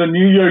Sanchez and the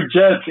New York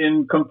Jets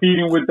in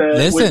competing with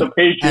the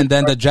Patriots. And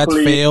then the Jets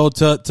failed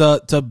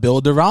to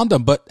build around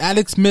them. But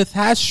Alex Smith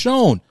has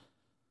shown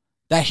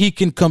that he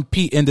can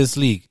compete in this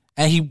league.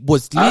 And he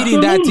was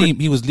leading that team.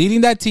 He was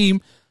leading that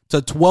team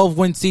to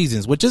 12-win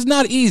seasons, which is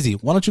not easy.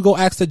 Why don't you go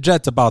ask the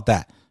Jets about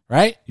that,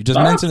 right? You just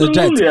mentioned the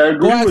Jets.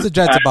 Go ask the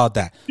Jets about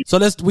that. So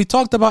we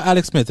talked about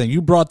Alex Smith, and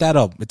you brought that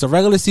up. It's a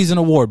regular season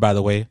award, by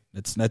the way.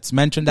 Let's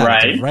mention that.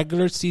 Right. It's a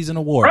regular season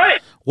award.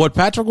 Right. What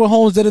Patrick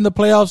Mahomes did in the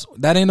playoffs,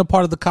 that ain't a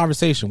part of the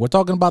conversation. We're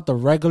talking about the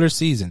regular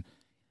season.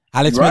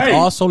 Alex Smith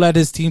also led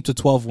his team to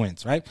 12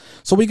 wins, right?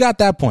 So we got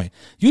that point.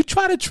 You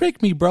try to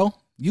trick me, bro.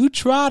 You a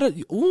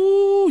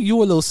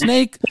little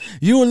snake.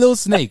 You a little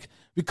snake.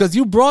 Because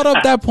you brought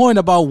up that point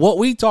about what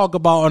we talk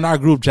about on our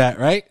group chat,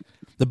 right?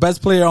 The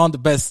best player on the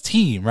best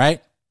team, right?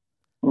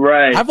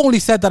 Right. I've only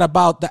said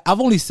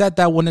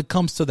that when it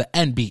comes to the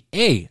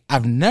NBA.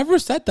 I've never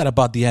said that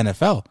about the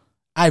NFL.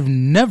 I've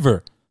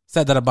never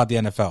said that about the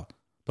NFL.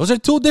 Those are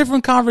two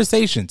different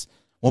conversations.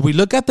 When we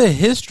look at the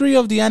history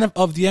of the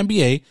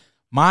NBA,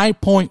 my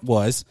point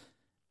was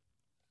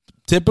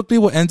typically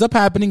what ends up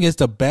happening is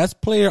the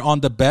best player on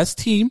the best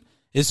team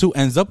is who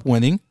ends up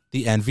winning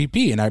the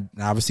MVP. And I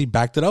obviously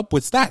backed it up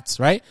with stats,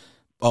 right?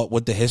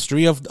 With the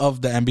history of the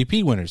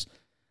MVP winners.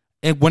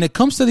 And when it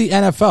comes to the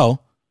NFL,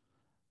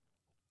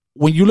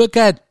 when you look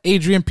at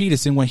Adrian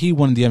Peterson when he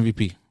won the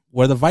MVP,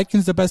 were the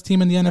Vikings the best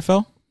team in the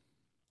NFL?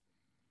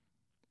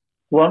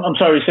 Well, I'm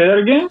sorry, say that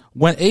again?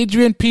 When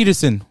Adrian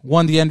Peterson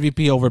won the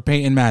MVP over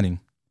Peyton Manning,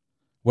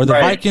 were the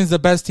Vikings the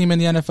best team in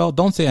the NFL?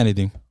 Don't say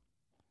anything.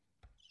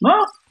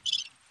 No.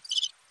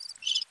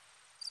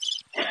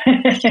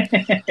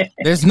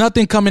 There's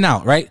nothing coming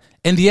out, right?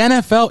 And the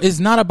NFL is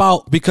not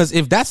about, because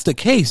if that's the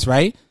case,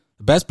 right,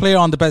 the best player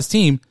on the best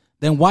team,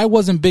 then why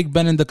wasn't Big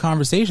Ben in the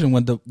conversation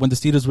when the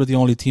Steelers were the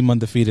only team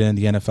undefeated in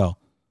the NFL?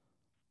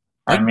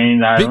 I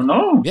mean, I don't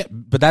know. Yeah,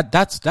 but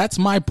that's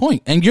my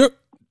point. And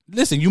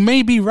listen, you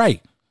may be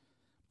right,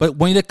 but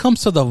when it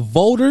comes to the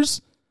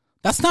voters,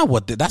 that's not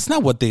what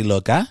they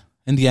look at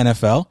in the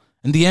NFL.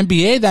 In the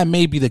NBA, that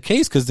may be the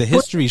case because the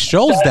history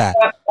shows that.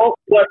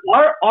 But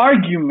our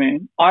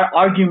argument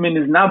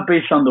is not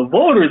based on the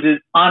voters;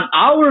 it's on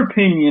our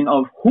opinion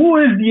of who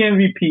is the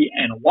MVP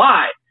and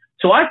why.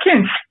 So I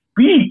can't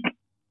speak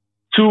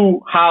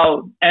to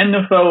how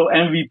NFL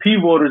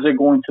MVP voters are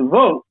going to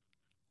vote.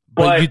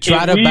 But you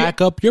try to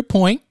back up your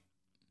point.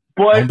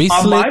 But don't be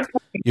slick.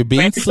 You're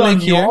being slick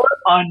here.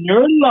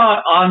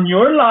 On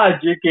your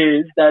logic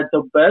is that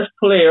the best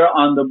player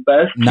on the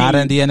best team not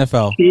in the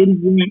NFL.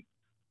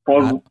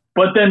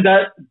 But then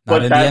that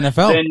not in the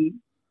NFL. Then,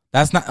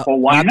 that's not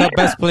the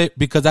best player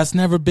because that's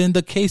never been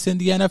the case in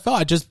the NFL.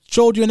 I just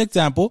showed you an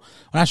example.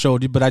 Well, I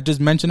showed you, but I just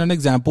mentioned an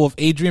example of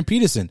Adrian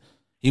Peterson.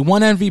 He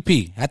won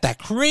MVP at that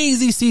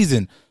crazy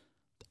season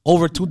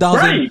over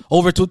 2000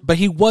 but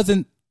he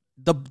wasn't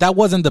that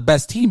wasn't the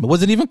best team. It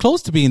wasn't even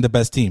close to being the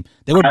best team.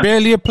 They were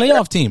barely a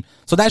playoff team.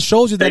 So that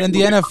shows you that in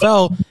the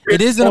NFL,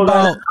 it isn't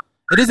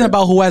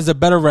about who has the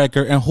better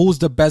record and who's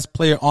the best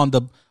player on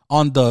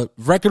the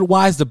record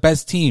wise, the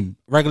best team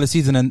regular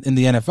season in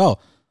the NFL.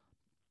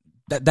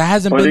 That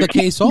hasn't been the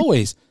case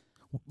always.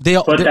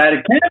 That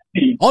it can't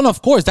be. Oh, no,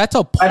 of course, that's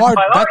a part.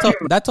 That's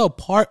That's a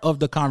part of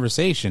the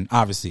conversation.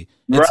 Obviously,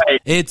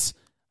 It's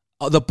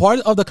the part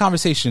of the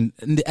conversation,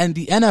 and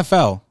the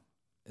NFL.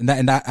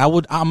 I'm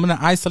going to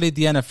isolate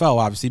the NFL,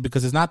 obviously,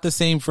 because it's not the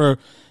same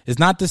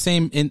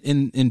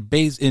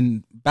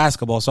in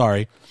basketball.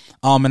 Sorry.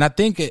 And I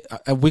think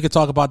we could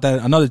talk about that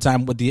another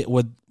time with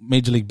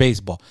Major League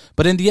Baseball,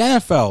 but in the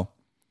NFL,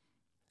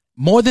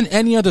 more than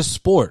any other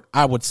sport,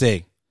 I would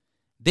say,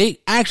 they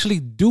actually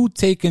do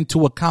take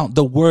into account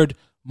the word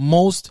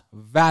most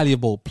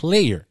valuable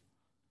player.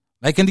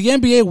 Like in the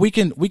NBA,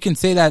 we can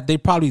say that they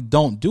probably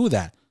don't do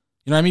that.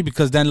 You know what I mean?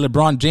 Because then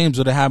LeBron James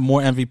would have had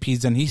more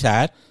MVPs than he's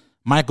had.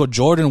 Michael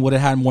Jordan would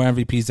have had more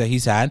MVPs than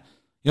he's had.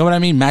 You know what I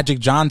mean? Magic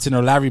Johnson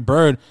or Larry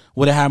Bird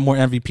would have had more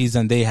MVPs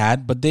than they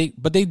had, but they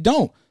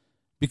don't,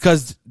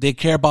 because they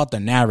care about the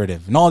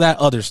narrative and all that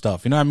other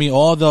stuff. You know what I mean?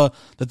 All the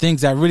things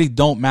that really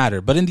don't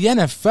matter. But in the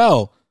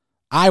NFL,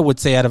 I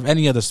would say out of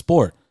any other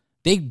sport,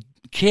 they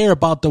care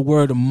about the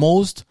word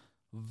most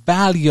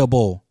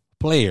valuable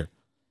player.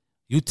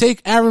 You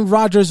take Aaron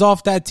Rodgers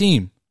off that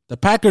team, the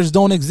Packers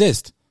don't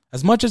exist.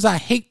 As much as I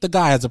hate the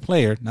guy as a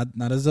player,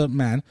 not as a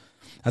man,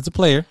 as a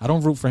player, I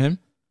don't root for him.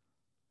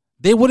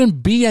 They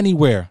wouldn't be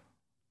anywhere.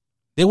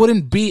 They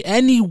wouldn't be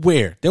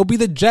anywhere. They'll be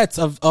the Jets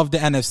of the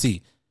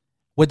NFC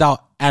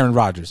without Aaron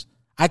Rodgers.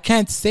 I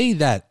can't say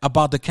that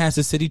about the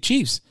Kansas City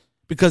Chiefs,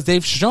 because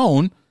they've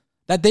shown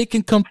that they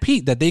can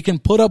compete, that they can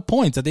put up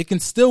points, that they can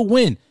still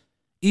win,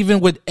 even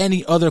with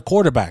any other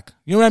quarterback.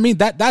 You know what I mean?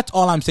 That's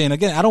all I'm saying.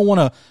 Again, I don't want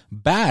to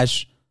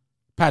bash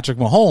Patrick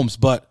Mahomes,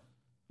 but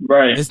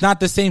it's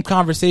not the same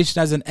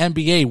conversation as an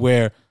NBA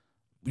where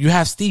you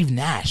have Steve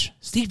Nash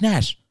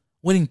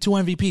winning 2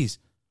 MVPs.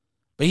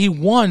 But he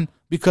won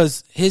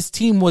because his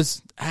team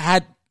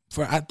I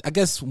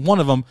guess one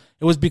of them,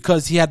 it was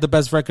because he had the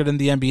best record in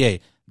the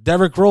NBA.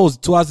 Derrick Rose,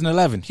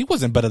 2011, he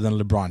wasn't better than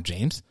LeBron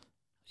James.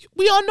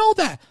 We all know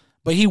that.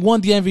 But he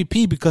won the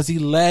MVP because he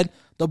led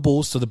the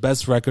Bulls to the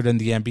best record in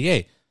the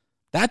NBA.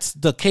 That's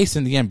the case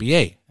in the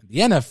NBA. The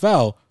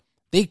NFL,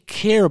 they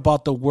care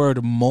about the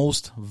word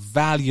most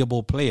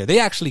valuable player. They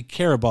actually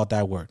care about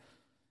that word.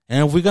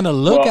 And if we're going to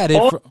look at it,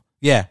 All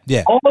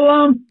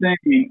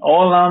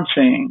I'm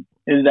saying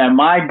is that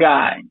my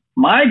guy,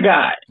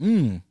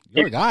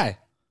 your guy,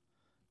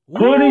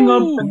 putting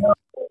up the numbers,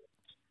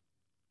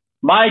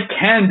 my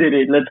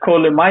candidate, let's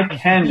call it my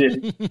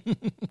candidate,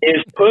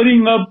 is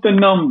putting up the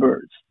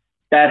numbers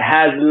that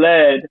has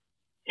led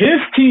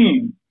his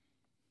team,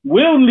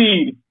 will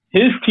lead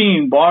his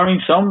team, barring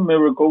some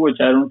miracle, which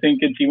I don't think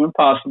it's even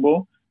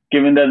possible,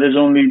 given that there's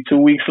only 2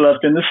 weeks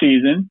left in the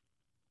season.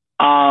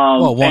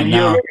 And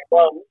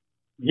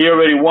he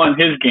already won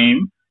his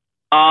game.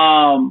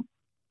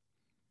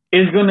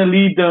 Is going to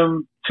lead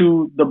them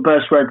to the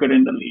best record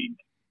in the league.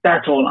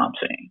 That's all I'm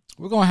saying.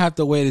 We're going to have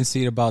to wait and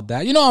see about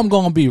that. You know, I'm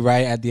going to be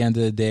right at the end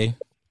of the day.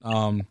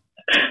 I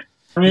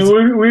mean,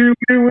 we're going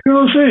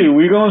to see.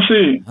 We're going to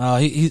see.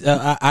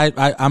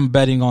 I'm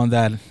betting on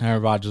that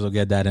Aaron Rodgers will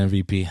get that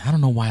MVP. I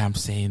don't know why I'm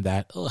saying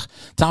that. Ugh.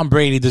 Tom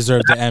Brady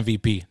deserves the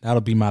MVP.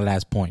 That'll be my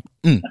last point.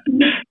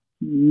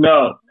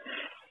 No.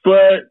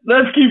 But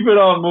let's keep it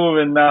on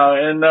moving now,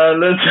 and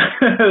let's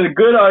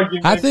good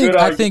argument.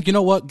 I think you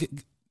know what,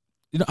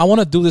 I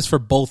want to do this for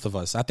both of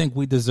us. I think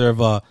we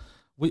deserve a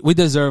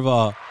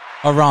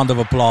round of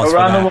applause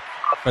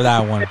for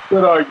that one.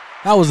 Good argument.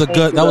 That was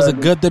a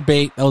good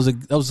debate. That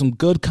was some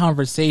good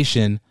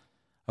conversation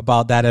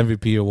about that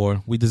MVP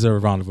award. We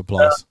deserve a round of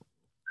applause.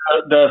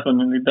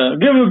 Definitely.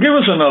 Give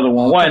us another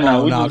one. Why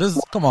not?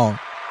 Come on.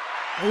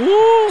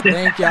 Ooh,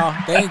 thank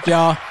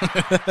y'all.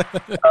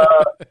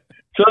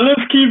 So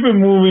let's keep it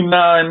moving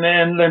now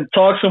and then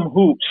talk some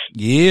hoops.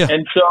 Yeah.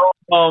 And so,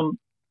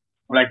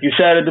 like you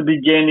said at the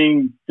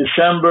beginning,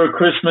 December,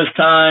 Christmas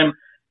time,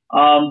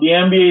 the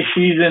NBA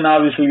season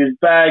obviously is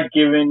back,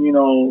 given,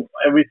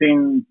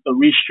 everything, the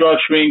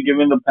restructuring,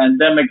 given the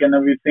pandemic and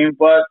everything,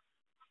 but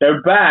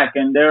they're back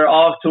and they're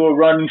off to a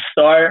running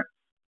start.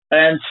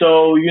 And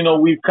so,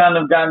 we've kind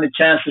of gotten a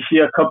chance to see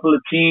a couple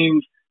of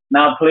teams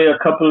now play a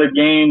couple of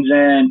games,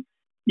 and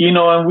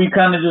we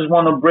kind of just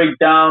want to break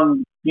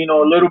down, a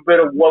little bit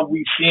of what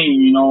we've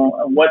seen,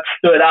 and what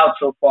stood out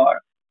so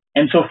far.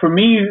 And so for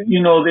me,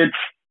 it's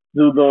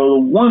the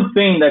one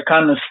thing that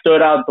kind of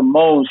stood out the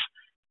most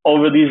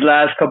over these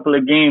last couple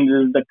of games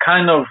is the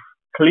kind of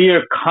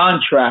clear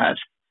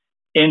contrast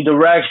in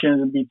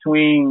directions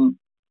between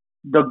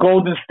the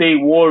Golden State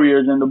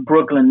Warriors and the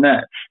Brooklyn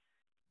Nets.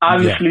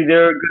 Obviously,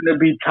 they're going to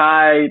be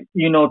tied,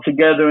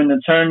 together in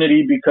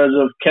eternity because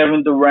of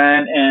Kevin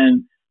Durant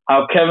and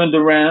how Kevin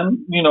Durant,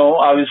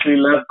 obviously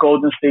left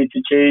Golden State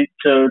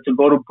to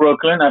go to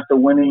Brooklyn after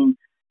winning,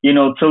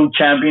 2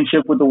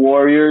 championships with the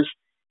Warriors.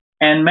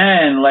 And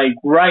man, like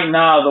right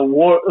now,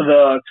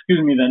 the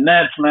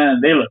Nets,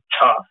 man, they look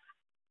tough.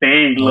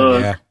 They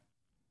look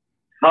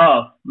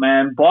tough,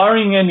 man.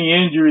 Barring any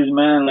injuries,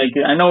 man. Like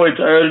I know it's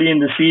early in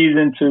the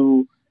season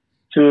to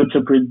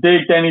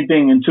predict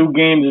anything in 2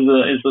 games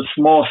is a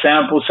small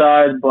sample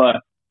size,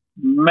 but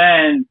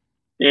man,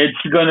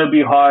 it's gonna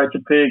be hard to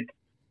pick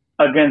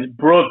against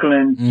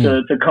Brooklyn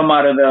to come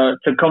out of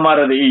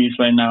the East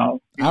right now.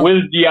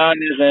 With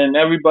Giannis and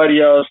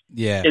everybody else,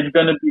 it's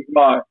gonna be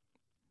hard.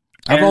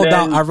 I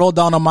wrote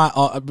down on my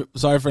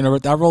sorry for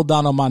interrupting. I wrote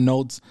down on my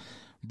notes,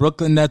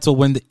 Brooklyn Nets will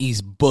win the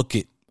East. Book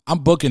it. I'm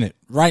booking it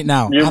right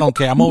now. I don't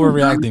care. I'm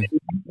overreacting.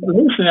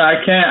 Listen,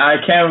 I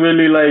can't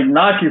really like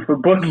knock you for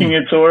booking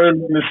it so early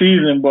in the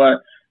season,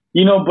 but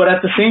but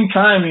at the same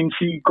time, you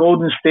see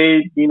Golden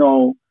State,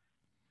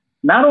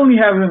 not only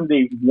haven't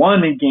they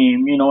won a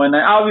game, and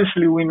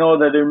obviously we know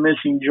that they're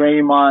missing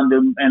Draymond,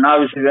 and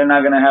obviously they're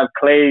not gonna have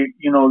Klay,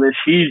 this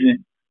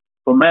season.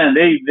 But man,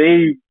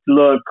 they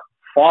look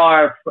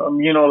far from,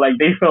 like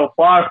they fell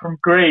far from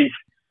grace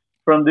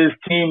from this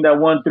team that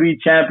won 3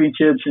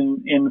 championships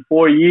in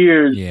 4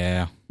 years.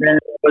 Yeah. And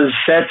it was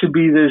set to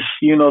be this,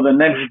 the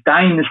next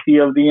dynasty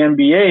of the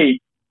NBA,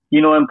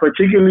 and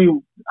particularly,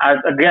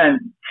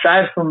 again,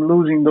 aside from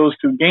losing those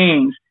 2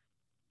 games,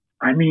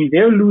 I mean,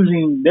 they're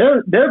losing,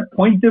 their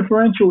point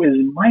differential is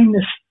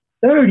minus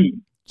 30.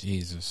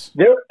 Jesus.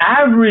 They're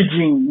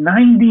averaging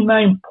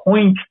 99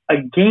 points a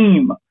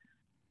game.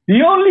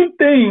 The only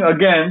thing,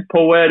 again,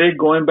 poetic,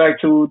 going back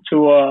to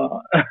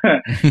to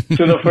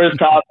the first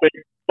topic,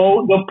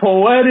 the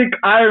poetic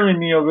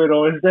irony of it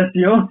all is that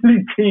the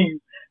only team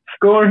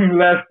scoring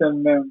less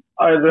than them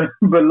are the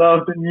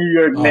beloved New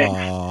York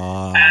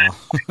Knicks.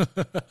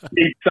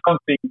 It's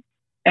something.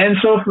 And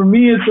so for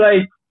me, it's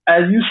like,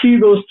 as you see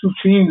those 2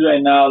 teams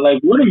right now,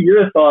 like, what are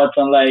your thoughts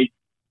on, like,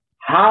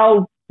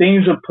 how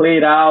things have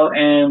played out?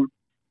 And,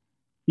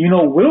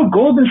 will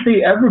Golden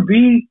State ever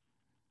be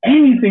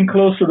anything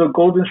close to the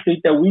Golden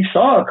State that we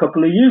saw a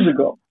couple of years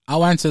ago?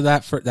 I'll answer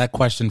that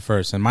question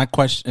first. And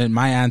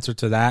my answer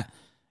to that,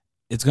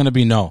 it's going to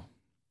be no.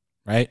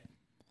 Right?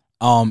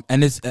 I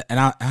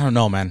don't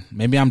know, man.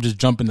 Maybe I'm just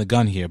jumping the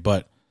gun here,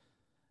 but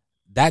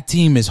that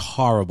team is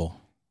horrible.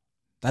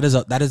 That is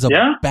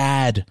a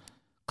bad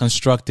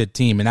constructed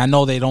team. And I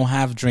know they don't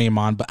have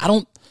Draymond, but I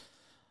don't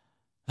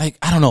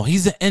know.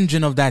 He's the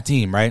engine of that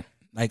team, right?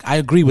 Like, I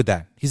agree with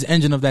that. He's the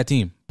engine of that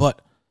team.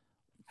 But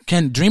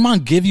can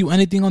Draymond give you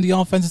anything on the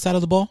offensive side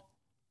of the ball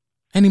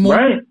anymore?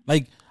 Right.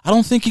 Like, I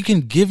don't think he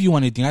can give you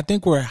anything. I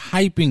think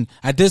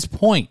at this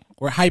point,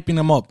 we're hyping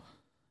him up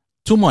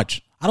too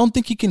much. I don't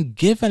think he can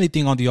give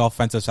anything on the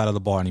offensive side of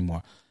the ball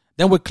anymore.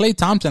 Then with Klay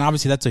Thompson,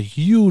 obviously that's a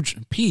huge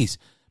piece.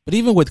 But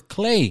even with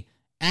Klay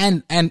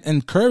and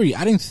Curry,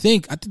 I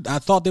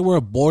thought they were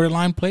a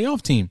borderline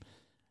playoff team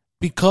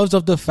because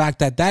of the fact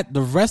that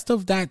the rest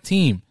of that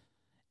team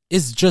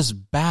is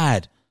just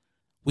bad.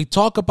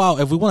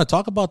 If we want to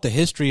talk about the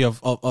history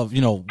of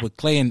with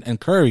Klay and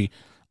Curry,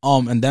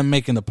 and them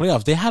making the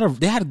playoffs, they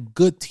had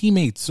good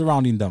teammates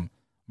surrounding them.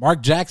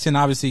 Mark Jackson,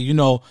 obviously,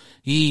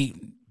 he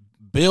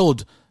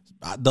built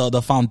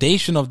the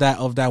foundation of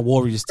that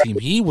Warriors team.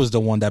 He was the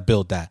one that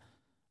built that,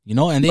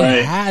 and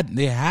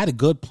they had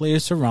good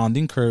players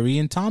surrounding Curry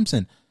and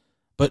Thompson,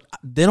 but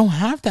they don't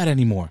have that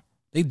anymore.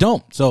 They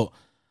don't. So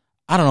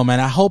I don't know, man.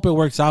 I hope it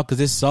works out because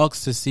it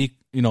sucks to see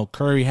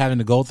Curry having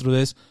to go through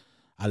this.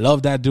 I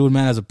love that dude,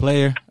 man, as a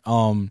player.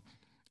 And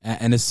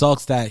it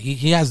sucks that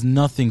he has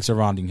nothing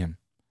surrounding him.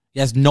 He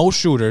has no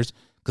shooters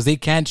because they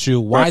can't shoot.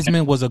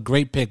 Wiseman was a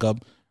great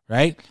pickup,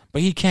 right?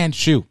 But he can't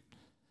shoot.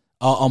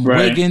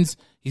 Wiggins,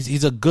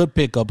 he's a good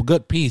pickup, a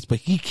good piece, but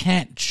he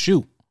can't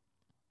shoot.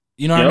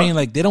 You know what I mean?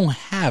 Like, they don't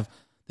have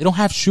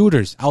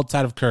shooters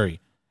outside of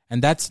Curry,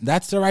 and that's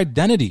their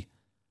identity.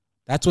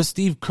 That's what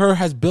Steve Kerr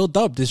has built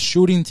up, this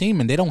shooting team,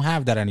 and they don't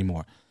have that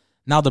anymore.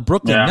 Now the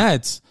Brooklyn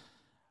Nets,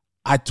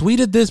 I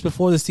tweeted this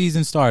before the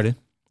season started,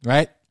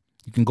 right?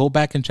 You can go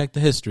back and check the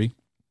history.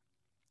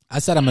 I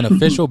said I'm an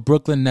official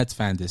Brooklyn Nets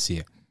fan this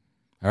year.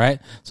 All right?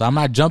 So I'm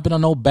not jumping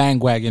on no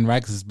bandwagon,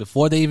 right? Because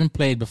before they even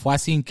played, before I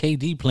seen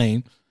KD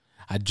playing,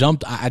 I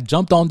jumped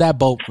on that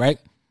boat, right?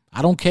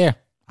 I don't care.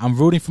 I'm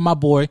rooting for my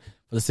boy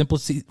for the simple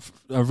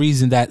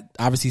reason that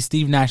obviously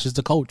Steve Nash is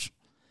the coach.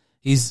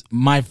 He's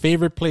my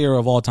favorite player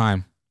of all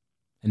time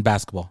in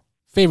basketball.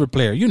 Favorite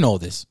player. You know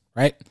this,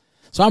 right?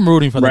 So I'm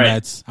rooting for the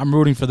Nets. I'm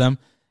rooting for them.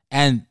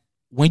 And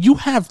when you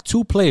have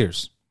 2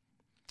 players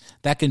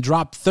that can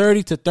drop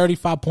 30 to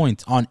 35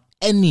 points on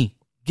any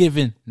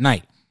given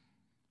night,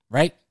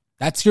 right?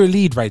 That's your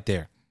lead right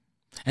there.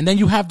 And then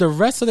you have the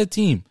rest of the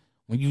team.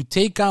 When you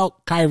take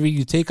out Kyrie,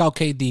 you take out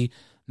KD.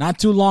 Not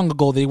too long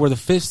ago, they were the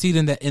 5th seed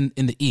in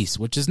the East,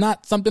 which is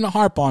not something to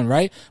harp on,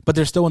 right? But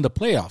they're still in the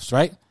playoffs,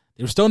 right?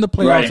 They're still in the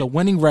playoffs, a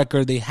winning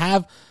record. They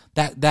have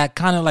that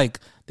kind of like,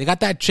 they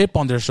got that chip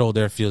on their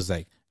shoulder, it feels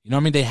like. You know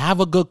what I mean? They have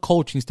a good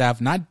coaching staff.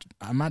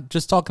 I'm not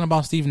just talking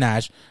about Steve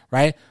Nash,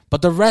 right?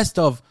 But the rest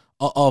of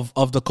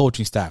the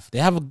coaching staff. They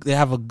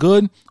have a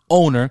good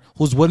owner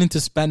who's willing to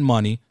spend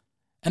money.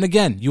 And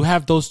again, you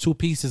have those 2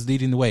 pieces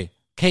leading the way.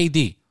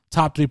 KD,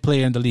 top 3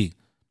 player in the league.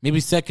 Maybe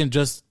second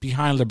just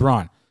behind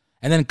LeBron.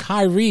 And then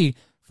Kyrie,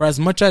 for as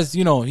much as,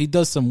 he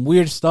does some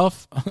weird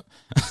stuff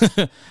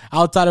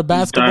outside of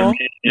basketball,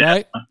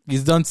 right?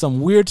 He's done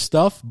some weird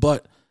stuff,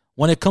 but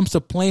when it comes to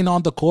playing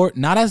on the court,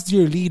 not as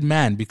your lead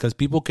man, because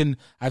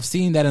I've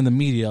seen that in the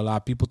media a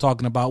lot. People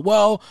talking about,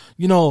 well,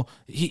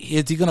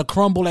 is he going to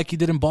crumble like he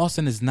did in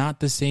Boston? It's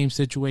not the same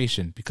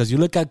situation, because you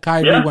look at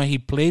Kyrie when he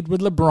played with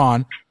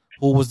LeBron,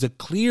 who was the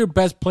clear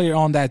best player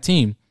on that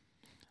team.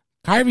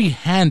 Kyrie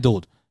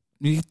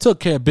he took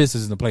care of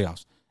business in the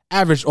playoffs,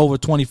 averaged over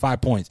 25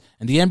 points.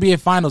 In the NBA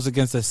Finals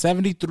against the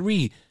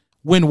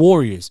 73-win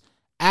Warriors,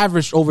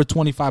 averaged over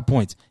 25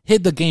 points,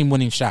 hit the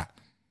game-winning shot.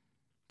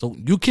 So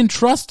you can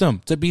trust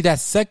him to be that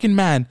second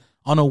man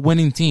on a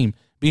winning team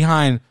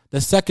behind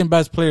the second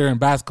best player in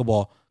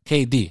basketball,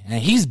 KD.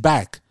 And he's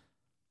back.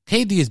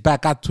 KD is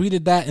back. I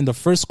tweeted that in the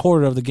first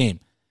quarter of the game.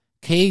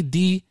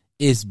 KD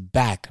is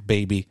back,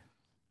 baby.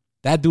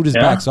 That dude is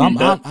back. So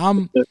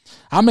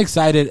I'm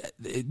excited.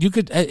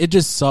 It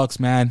just sucks,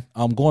 man.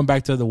 Going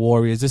back to the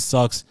Warriors, it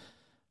sucks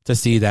to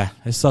see that.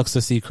 It sucks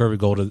to see Curry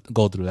go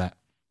through that.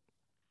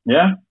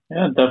 Yeah.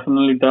 Yeah, it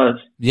definitely does.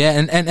 Yeah,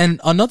 and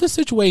another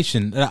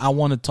situation that I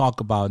want to talk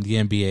about in the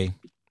NBA,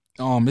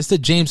 it's the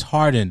James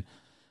Harden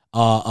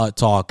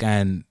talk,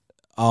 and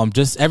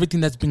just everything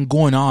that's been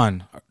going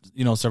on,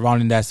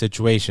 surrounding that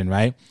situation,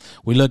 right?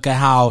 We look at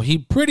how he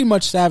pretty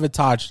much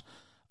sabotaged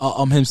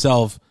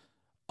himself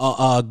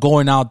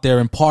going out there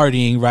and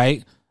partying,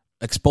 right?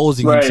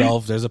 Exposing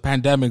himself. There's a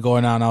pandemic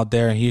going on out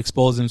there, and he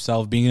exposed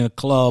himself being in a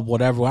club,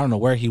 whatever. I don't know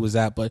where he was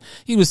at, but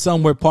he was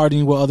somewhere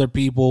partying with other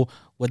people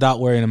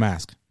without wearing a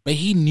mask. But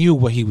he knew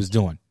what he was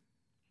doing.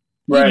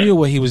 He knew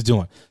what he was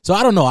doing. So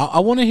I don't know. I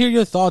want to hear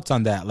your thoughts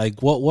on that. Like,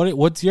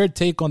 what's your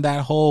take on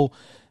that whole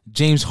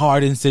James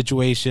Harden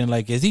situation?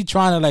 Like, is he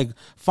trying to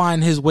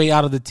find his way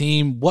out of the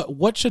team?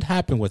 What should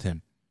happen with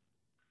him?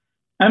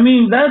 I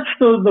mean, that's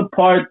the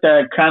part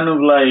that kind of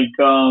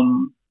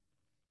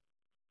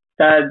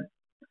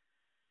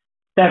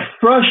that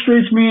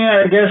frustrates me,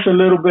 I guess, a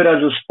little bit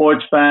as a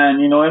sports fan,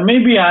 and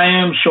maybe I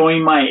am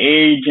showing my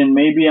age, and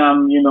maybe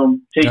I'm,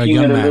 taking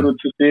it a little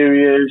too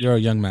serious. You're a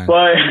young man.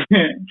 But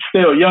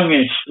still,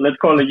 youngish. Let's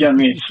call it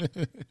youngish.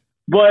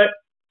 But,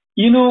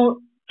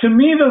 to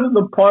me,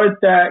 the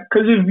part that,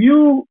 because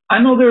I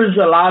know there's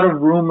a lot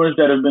of rumors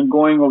that have been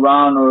going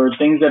around, or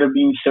things that are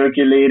being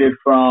circulated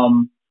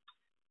from,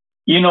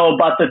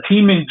 about the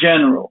team in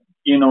general,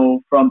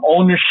 from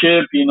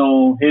ownership,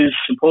 his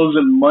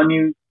supposed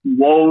money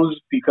woes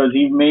because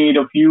he made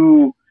a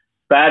few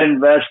bad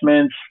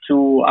investments.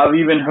 I've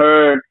even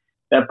heard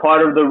that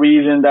part of the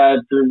reason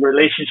that the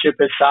relationship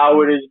is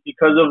soured is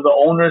because of the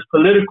owner's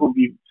political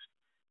views.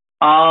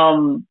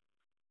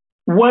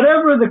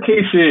 Whatever the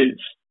case is,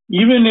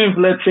 even if,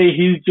 let's say,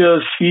 he's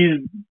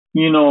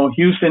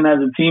Houston as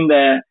a team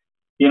that,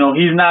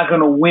 he's not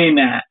going to win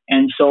at,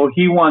 and so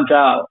he wants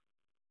out.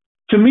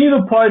 To me,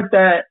 the part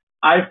that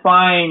I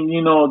find,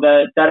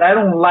 that I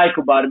don't like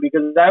about it,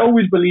 because I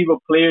always believe a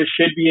player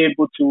should be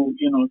able to,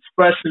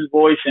 express his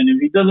voice. And if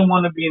he doesn't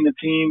want to be in the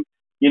team,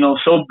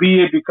 so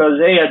be it, because,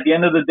 hey, at the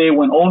end of the day,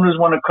 when owners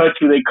want to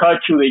cut you, they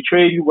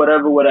trade you,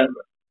 whatever.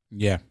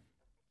 Yeah.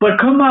 But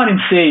come out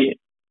and say it.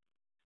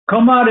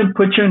 Come out and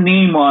put your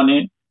name on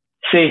it.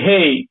 Say,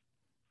 hey,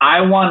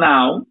 I want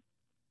out.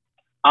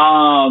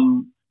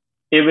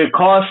 If it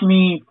costs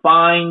me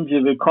fines,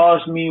 if it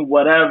costs me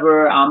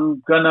whatever,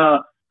 I'm going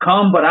to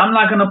come, but I'm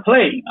not going to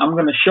play. I'm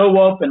going to show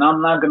up and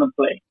I'm not going to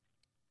play.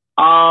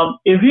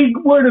 If he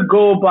were to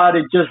go about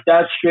it just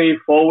that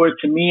straightforward,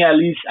 to me, at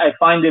least, I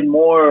find it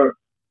more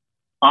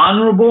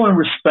honorable and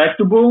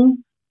respectable.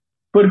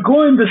 But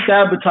going the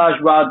sabotage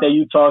route that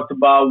you talked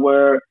about,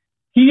 where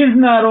he is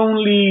not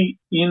only,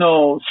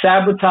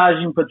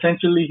 sabotaging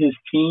potentially his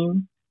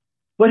team,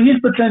 but he's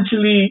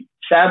potentially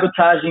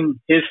sabotaging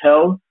his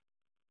health,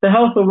 the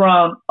health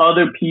around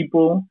other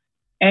people.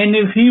 And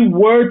if he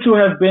were to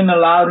have been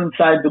allowed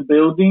inside the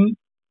building,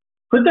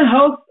 put the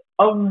health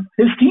of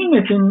his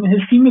teammates and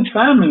his teammates'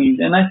 families.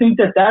 And I think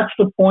that that's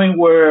the point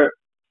where,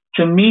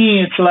 to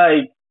me, it's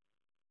like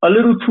a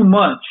little too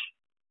much.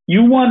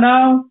 You want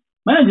out?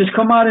 Man, just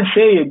come out and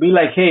say it. Be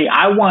like, hey,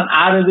 I want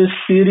out of this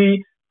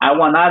city. I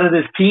want out of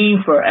this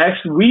team for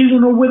X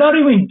reason, or without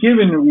even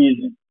giving a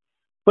reason.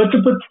 But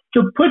to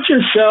put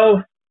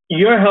yourself,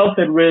 your health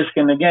at risk,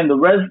 and again, the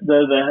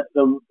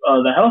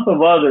health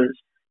of others,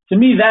 to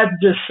me, that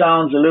just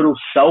sounds a little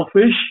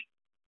selfish.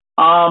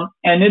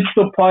 And it's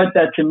the part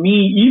that, to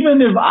me,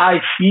 even if I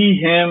see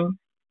him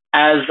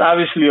as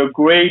obviously a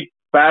great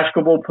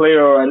basketball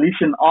player, or at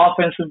least an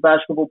offensive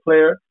basketball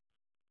player,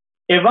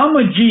 if I'm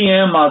a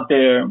GM out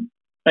there,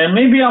 and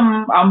maybe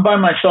I'm by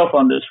myself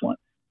on this one,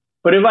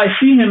 but if I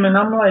see him and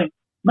I'm like,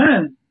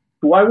 man,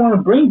 do I want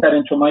to bring that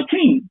into my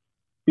team?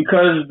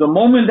 Because the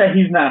moment that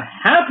he's not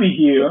happy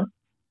here,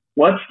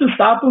 what's to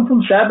stop him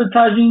from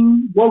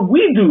sabotaging what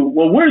we do,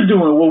 what we're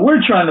doing, what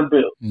we're trying to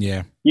build?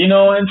 Yeah.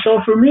 And so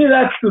for me,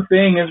 that's the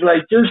thing, is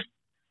like, just,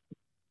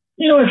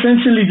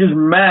 essentially just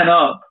man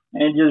up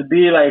and just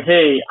be like,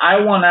 hey, I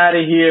want out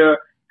of here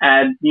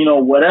at,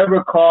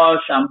 whatever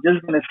cost. I'm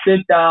just going to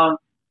sit down,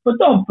 but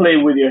don't play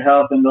with your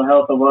health and the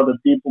health of other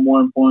people, more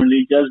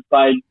importantly, just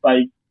by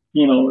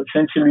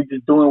essentially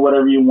just doing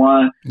whatever you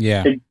want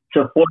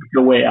to force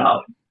your way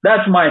out.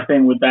 That's my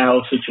thing with that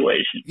whole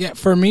situation. Yeah,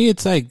 for me,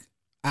 it's like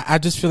I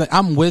just feel like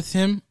I'm with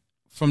him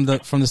from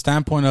the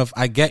standpoint of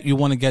I get you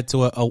want to get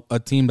to a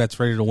team that's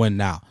ready to win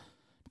now,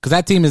 because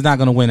that team is not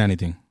going to win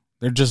anything.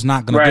 They're just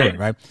not going to do it,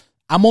 right?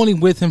 I'm only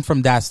with him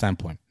from that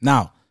standpoint.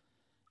 Now,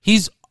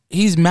 he's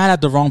mad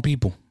at the wrong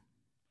people,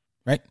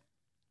 right?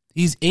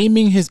 He's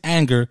aiming his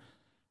anger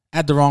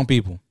at the wrong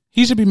people.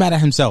 He should be mad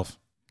at himself.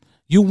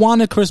 You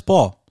wanted Chris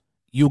Paul.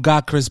 You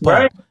got Chris Paul.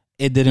 Right.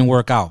 It didn't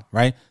work out,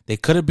 right? They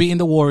could have beaten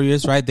the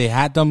Warriors, right? They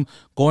had them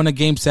going to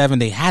Game 7.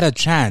 They had a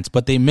chance,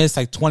 but they missed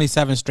like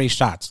 27 straight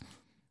shots.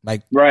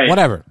 Like,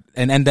 whatever.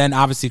 And then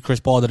obviously Chris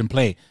Paul didn't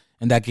play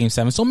in that Game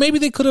 7. So maybe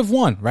they could have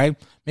won, right?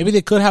 Maybe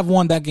they could have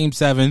won that Game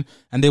 7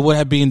 and they would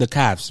have beaten the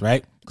Cavs,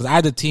 right? Because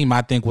either team,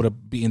 I think, would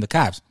have beaten the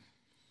Cavs.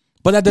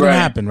 But that didn't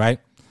happen, right?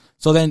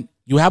 So then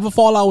you have a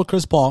fallout with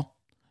Chris Paul.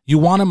 You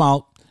want him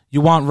out. You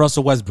want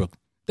Russell Westbrook.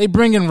 They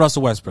bring in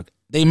Russell Westbrook.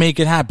 They make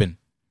it happen.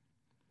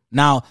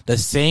 Now, the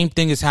same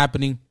thing is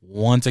happening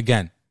once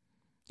again.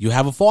 You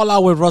have a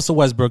fallout with Russell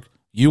Westbrook.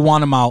 You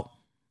want him out,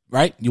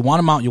 right? You want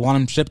him out. You want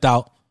him shipped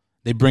out.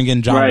 They bring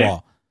in John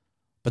Wall.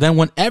 But then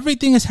when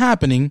everything is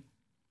happening,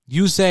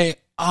 you say,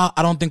 I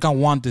don't think I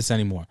want this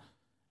anymore.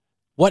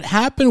 What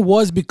happened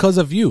was because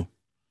of you.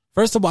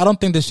 First of all, I don't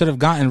think they should have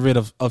gotten rid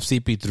of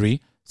CP3.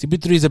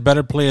 CP3 is a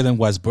better player than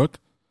Westbrook,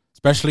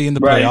 especially in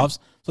the playoffs.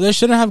 So they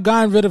shouldn't have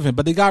gotten rid of him,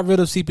 but they got rid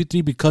of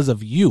CP3 because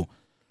of you.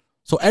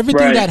 So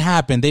everything that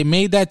happened, they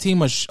made that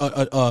team a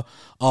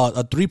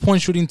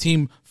 3-point shooting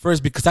team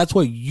first because that's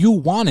what you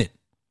wanted.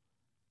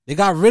 They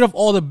got rid of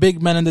all the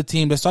big men in the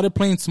team. They started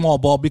playing small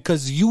ball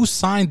because you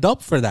signed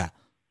up for that.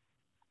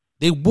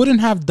 They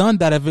wouldn't have done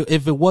that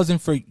if it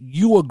wasn't for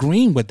you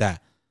agreeing with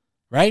that,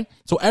 right?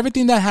 So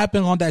everything that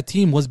happened on that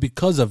team was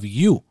because of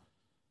you.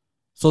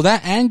 So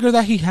that anger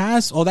that he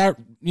has, or that,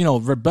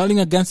 rebelling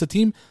against the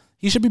team,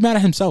 he should be mad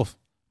at himself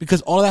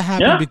because all that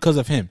happened because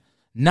of him.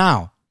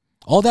 Now,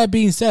 all that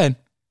being said,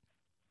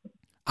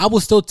 I will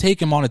still take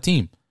him on a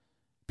team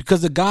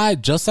because the guy,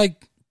 just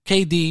like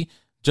KD,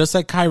 just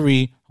like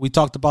Kyrie, we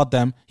talked about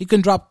them, he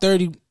can drop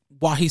 30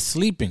 while he's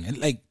sleeping. And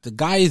the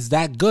guy is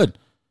that good.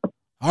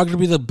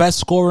 Arguably the best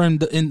scorer in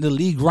the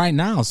league right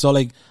now. So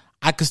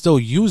I could still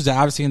use that.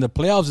 Obviously in the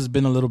playoffs it's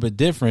been a little bit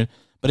different.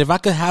 But if I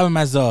could have him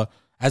as a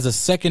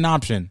second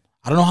option,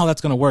 I don't know how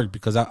that's gonna work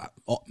because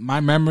my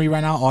memory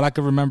right now, all I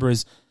can remember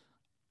is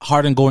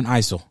Harden going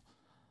ISO.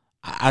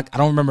 I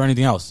don't remember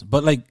anything else.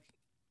 But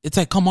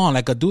it's come on,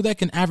 a dude that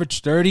can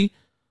average 30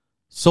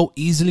 so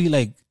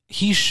easily,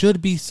 he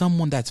should be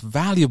someone that's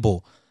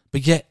valuable.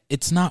 But yet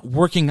it's not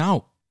working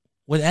out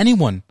with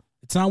anyone.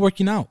 It's not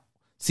working out.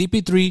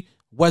 CP3,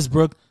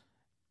 Westbrook,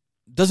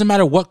 doesn't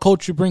matter what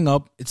coach you bring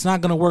up, it's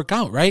not going to work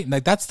out, right?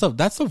 That's the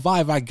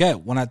vibe I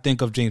get when I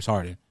think of James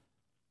Harden.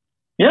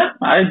 Yeah,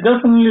 I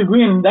definitely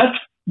agree. And that's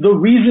the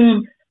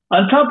reason,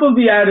 on top of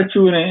the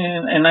attitude,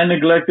 and I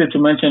neglected to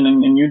mention,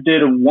 and you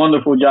did a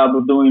wonderful job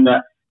of doing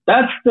that,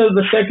 that's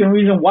the second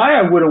reason why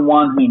I wouldn't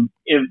want him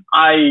if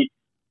I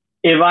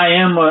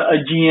am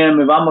a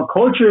GM, if I'm a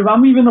coach, or if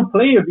I'm even a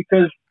player,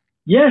 because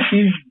yes,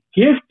 he's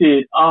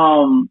gifted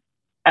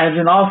as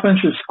an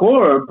offensive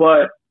scorer,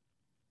 but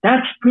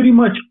that's pretty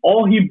much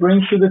all he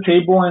brings to the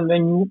table. And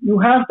then you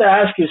have to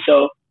ask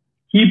yourself,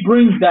 he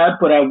brings that,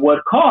 but at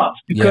what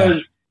cost?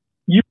 Because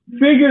you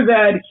figure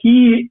that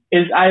he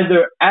is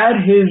either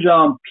at his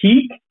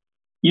peak,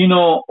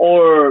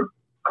 or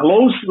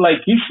close.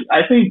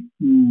 I think,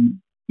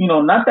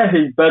 not that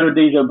his better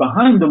days are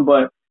behind him,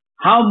 but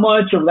how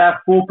much of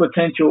that full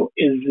potential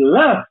is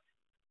left.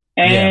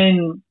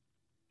 And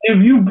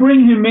if you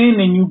bring him in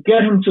and you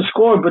get him to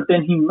score, but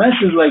then he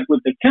messes with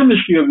the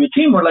chemistry of your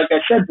team, or like I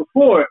said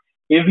before,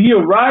 if he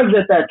arrives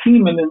at that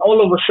team and then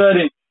all of a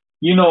sudden,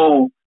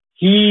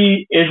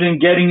 he isn't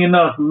getting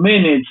enough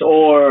minutes,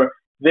 or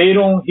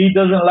he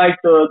doesn't like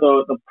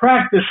the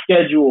practice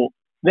schedule,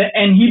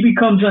 and he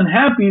becomes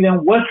unhappy,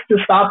 then what's to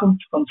stop him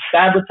from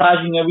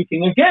sabotaging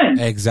everything again?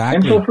 Exactly.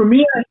 And so for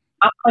me,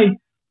 I'm like,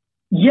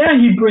 yeah,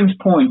 he brings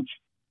points,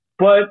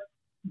 but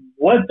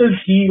what does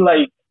he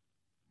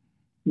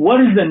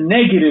what is the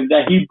negative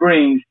that he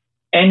brings?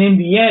 And in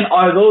the end,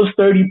 are those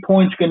 30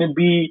 points going to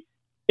be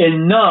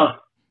enough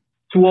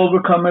to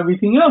overcome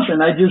everything else?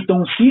 And I just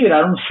don't see it. I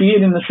don't see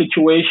it in a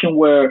situation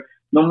where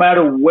no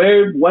matter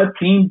what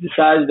team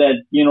decides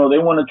that, they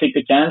want to take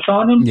a chance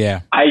on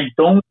him, I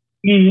don't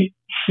see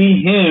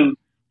him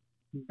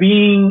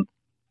being,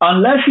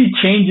 unless he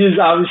changes,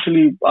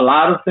 obviously, a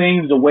lot of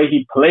things, the way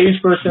he plays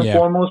first and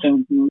foremost.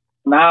 And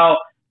now,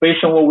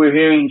 based on what we're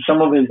hearing,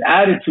 some of his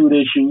attitude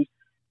issues,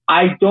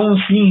 I don't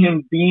see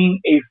him being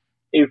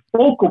a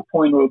focal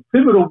point or a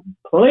pivotal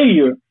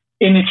player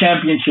in a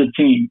championship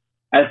team.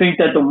 I think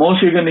that the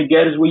most you're going to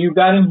get is what you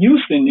got in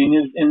Houston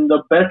in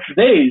the best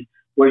days,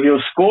 where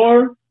he'll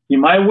score, he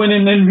might win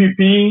an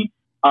MVP,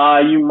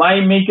 you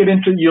might make it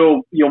into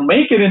you'll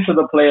make it into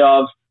the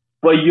playoffs,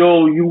 but you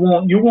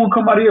won't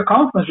come out of your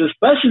conference,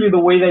 especially the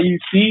way that you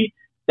see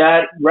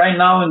that right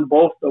now in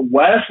both the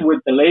West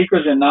with the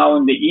Lakers and now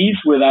in the East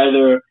with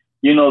either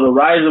the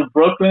rise of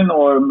Brooklyn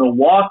or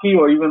Milwaukee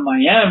or even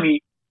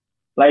Miami.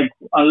 Like,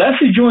 unless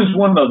he joins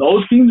one of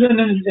those teams and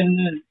is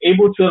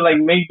able to like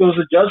make those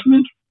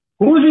adjustments,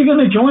 who is he going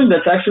to join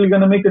that's actually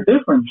going to make a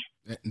difference?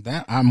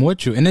 That I'm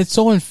with you, and it's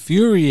so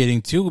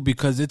infuriating too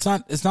because it's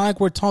not like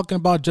we're talking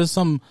about just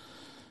some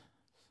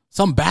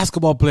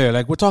basketball player.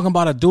 Like, we're talking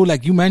about a dude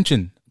like you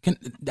mentioned,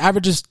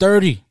 averages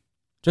 30,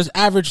 just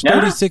average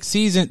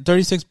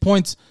 36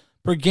 points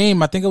per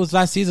game. I think it was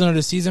last season or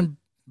the season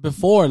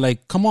before.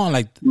 Like, come on,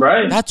 like,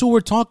 right? That's what we're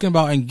talking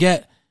about. And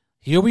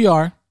here we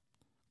are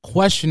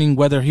questioning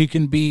whether he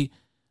can be,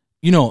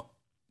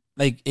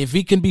 like, if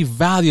he can be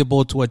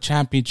valuable to a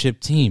championship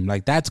team.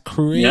 Like, that's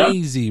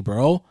crazy,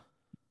 bro.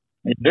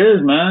 It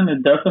is, man.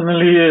 It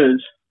definitely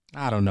is.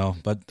 I don't know,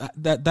 but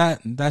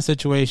that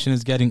situation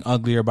is getting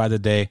uglier by the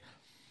day.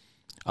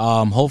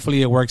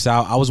 Hopefully it works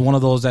out. I was one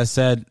of those that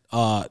said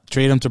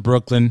trade him to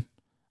Brooklyn.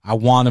 I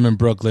want him in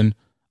Brooklyn.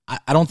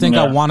 I don't think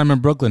I want him in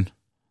Brooklyn.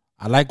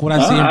 I like what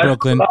I see in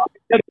Brooklyn.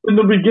 In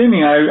the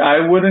beginning,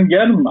 I wouldn't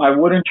get him. I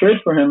wouldn't trade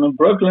for him in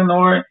Brooklyn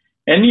or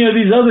any of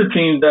these other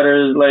teams that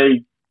are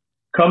like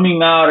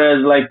coming out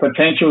as like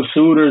potential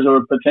suitors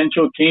or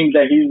potential teams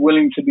that he's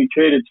willing to be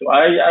traded to.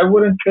 I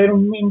wouldn't trade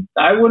him.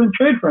 I wouldn't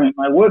trade for him.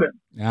 I wouldn't.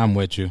 Yeah, I'm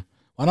with you.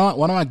 Why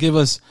don't I give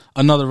us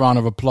another round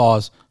of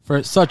applause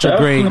for such a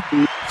great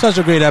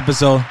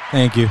episode?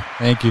 Thank you.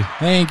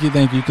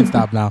 You can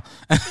stop now.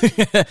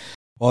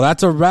 Well,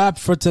 that's a wrap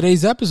for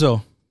today's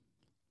episode.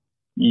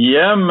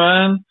 Yeah,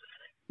 man.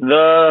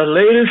 The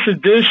latest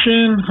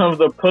edition of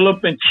the Pull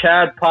Up and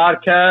Chat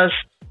podcast.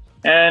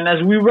 And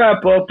as we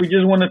wrap up, we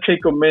just want to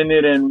take a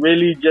minute and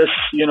really just,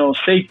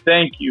 say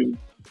thank you.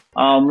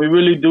 We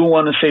really do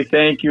want to say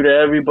thank you to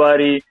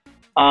everybody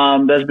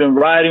that's been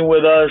riding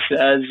with us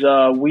as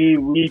we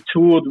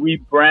retooled,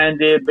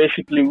 rebranded,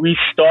 basically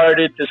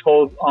restarted this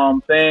whole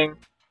thing.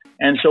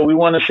 And so we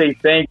want to say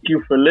thank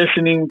you for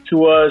listening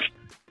to us,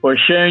 for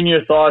sharing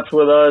your thoughts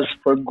with us,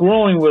 for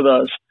growing with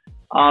us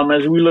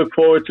as we look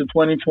forward to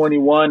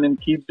 2021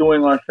 and keep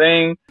doing our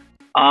thing.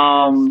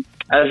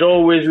 As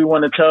always, we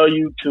want to tell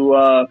you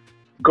to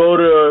go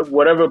to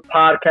whatever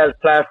podcast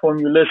platform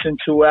you listen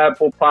to,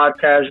 Apple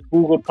Podcasts,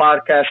 Google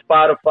Podcasts,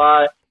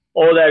 Spotify,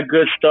 all that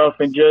good stuff,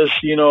 and just,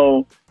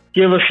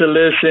 give us a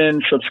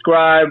listen,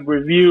 subscribe,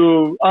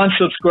 review,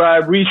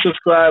 unsubscribe,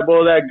 resubscribe,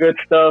 all that good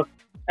stuff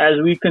as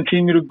we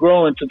continue to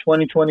grow into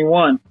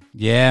 2021.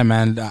 Yeah,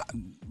 man.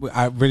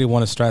 I really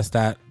want to stress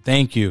that.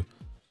 Thank you.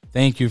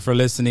 Thank you for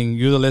listening.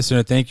 You, the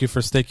listener, thank you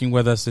for sticking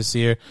with us this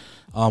year.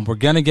 We're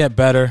going to get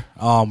better.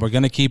 We're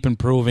going to keep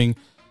improving.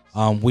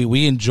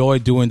 We enjoy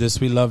doing this.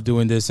 We love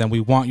doing this, and we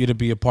want you to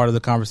be a part of the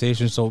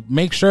conversation. So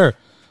make sure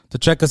to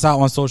check us out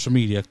on social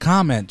media.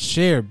 Comment,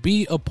 share,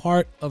 be a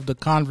part of the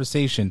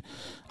conversation.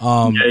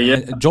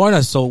 Join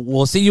us. So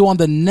we'll see you on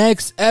the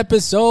next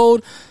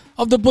episode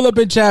of the Pull Up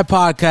and Chat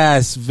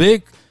podcast.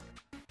 Vic.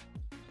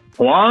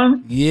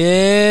 Juan?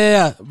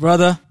 Yeah,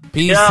 brother.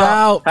 Peace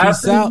out.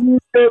 Peace out.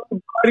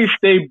 Everybody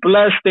stay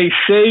blessed, stay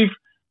safe,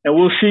 and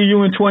we'll see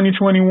you in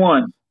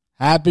 2021.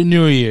 Happy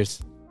New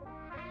Year's.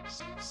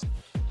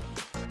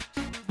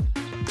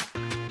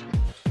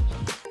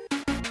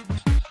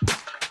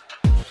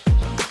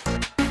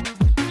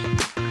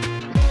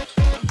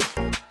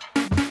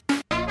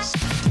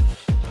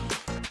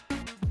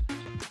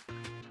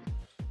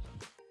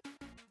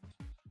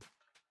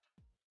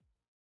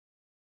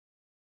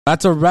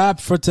 That's a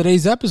wrap for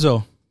today's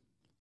episode.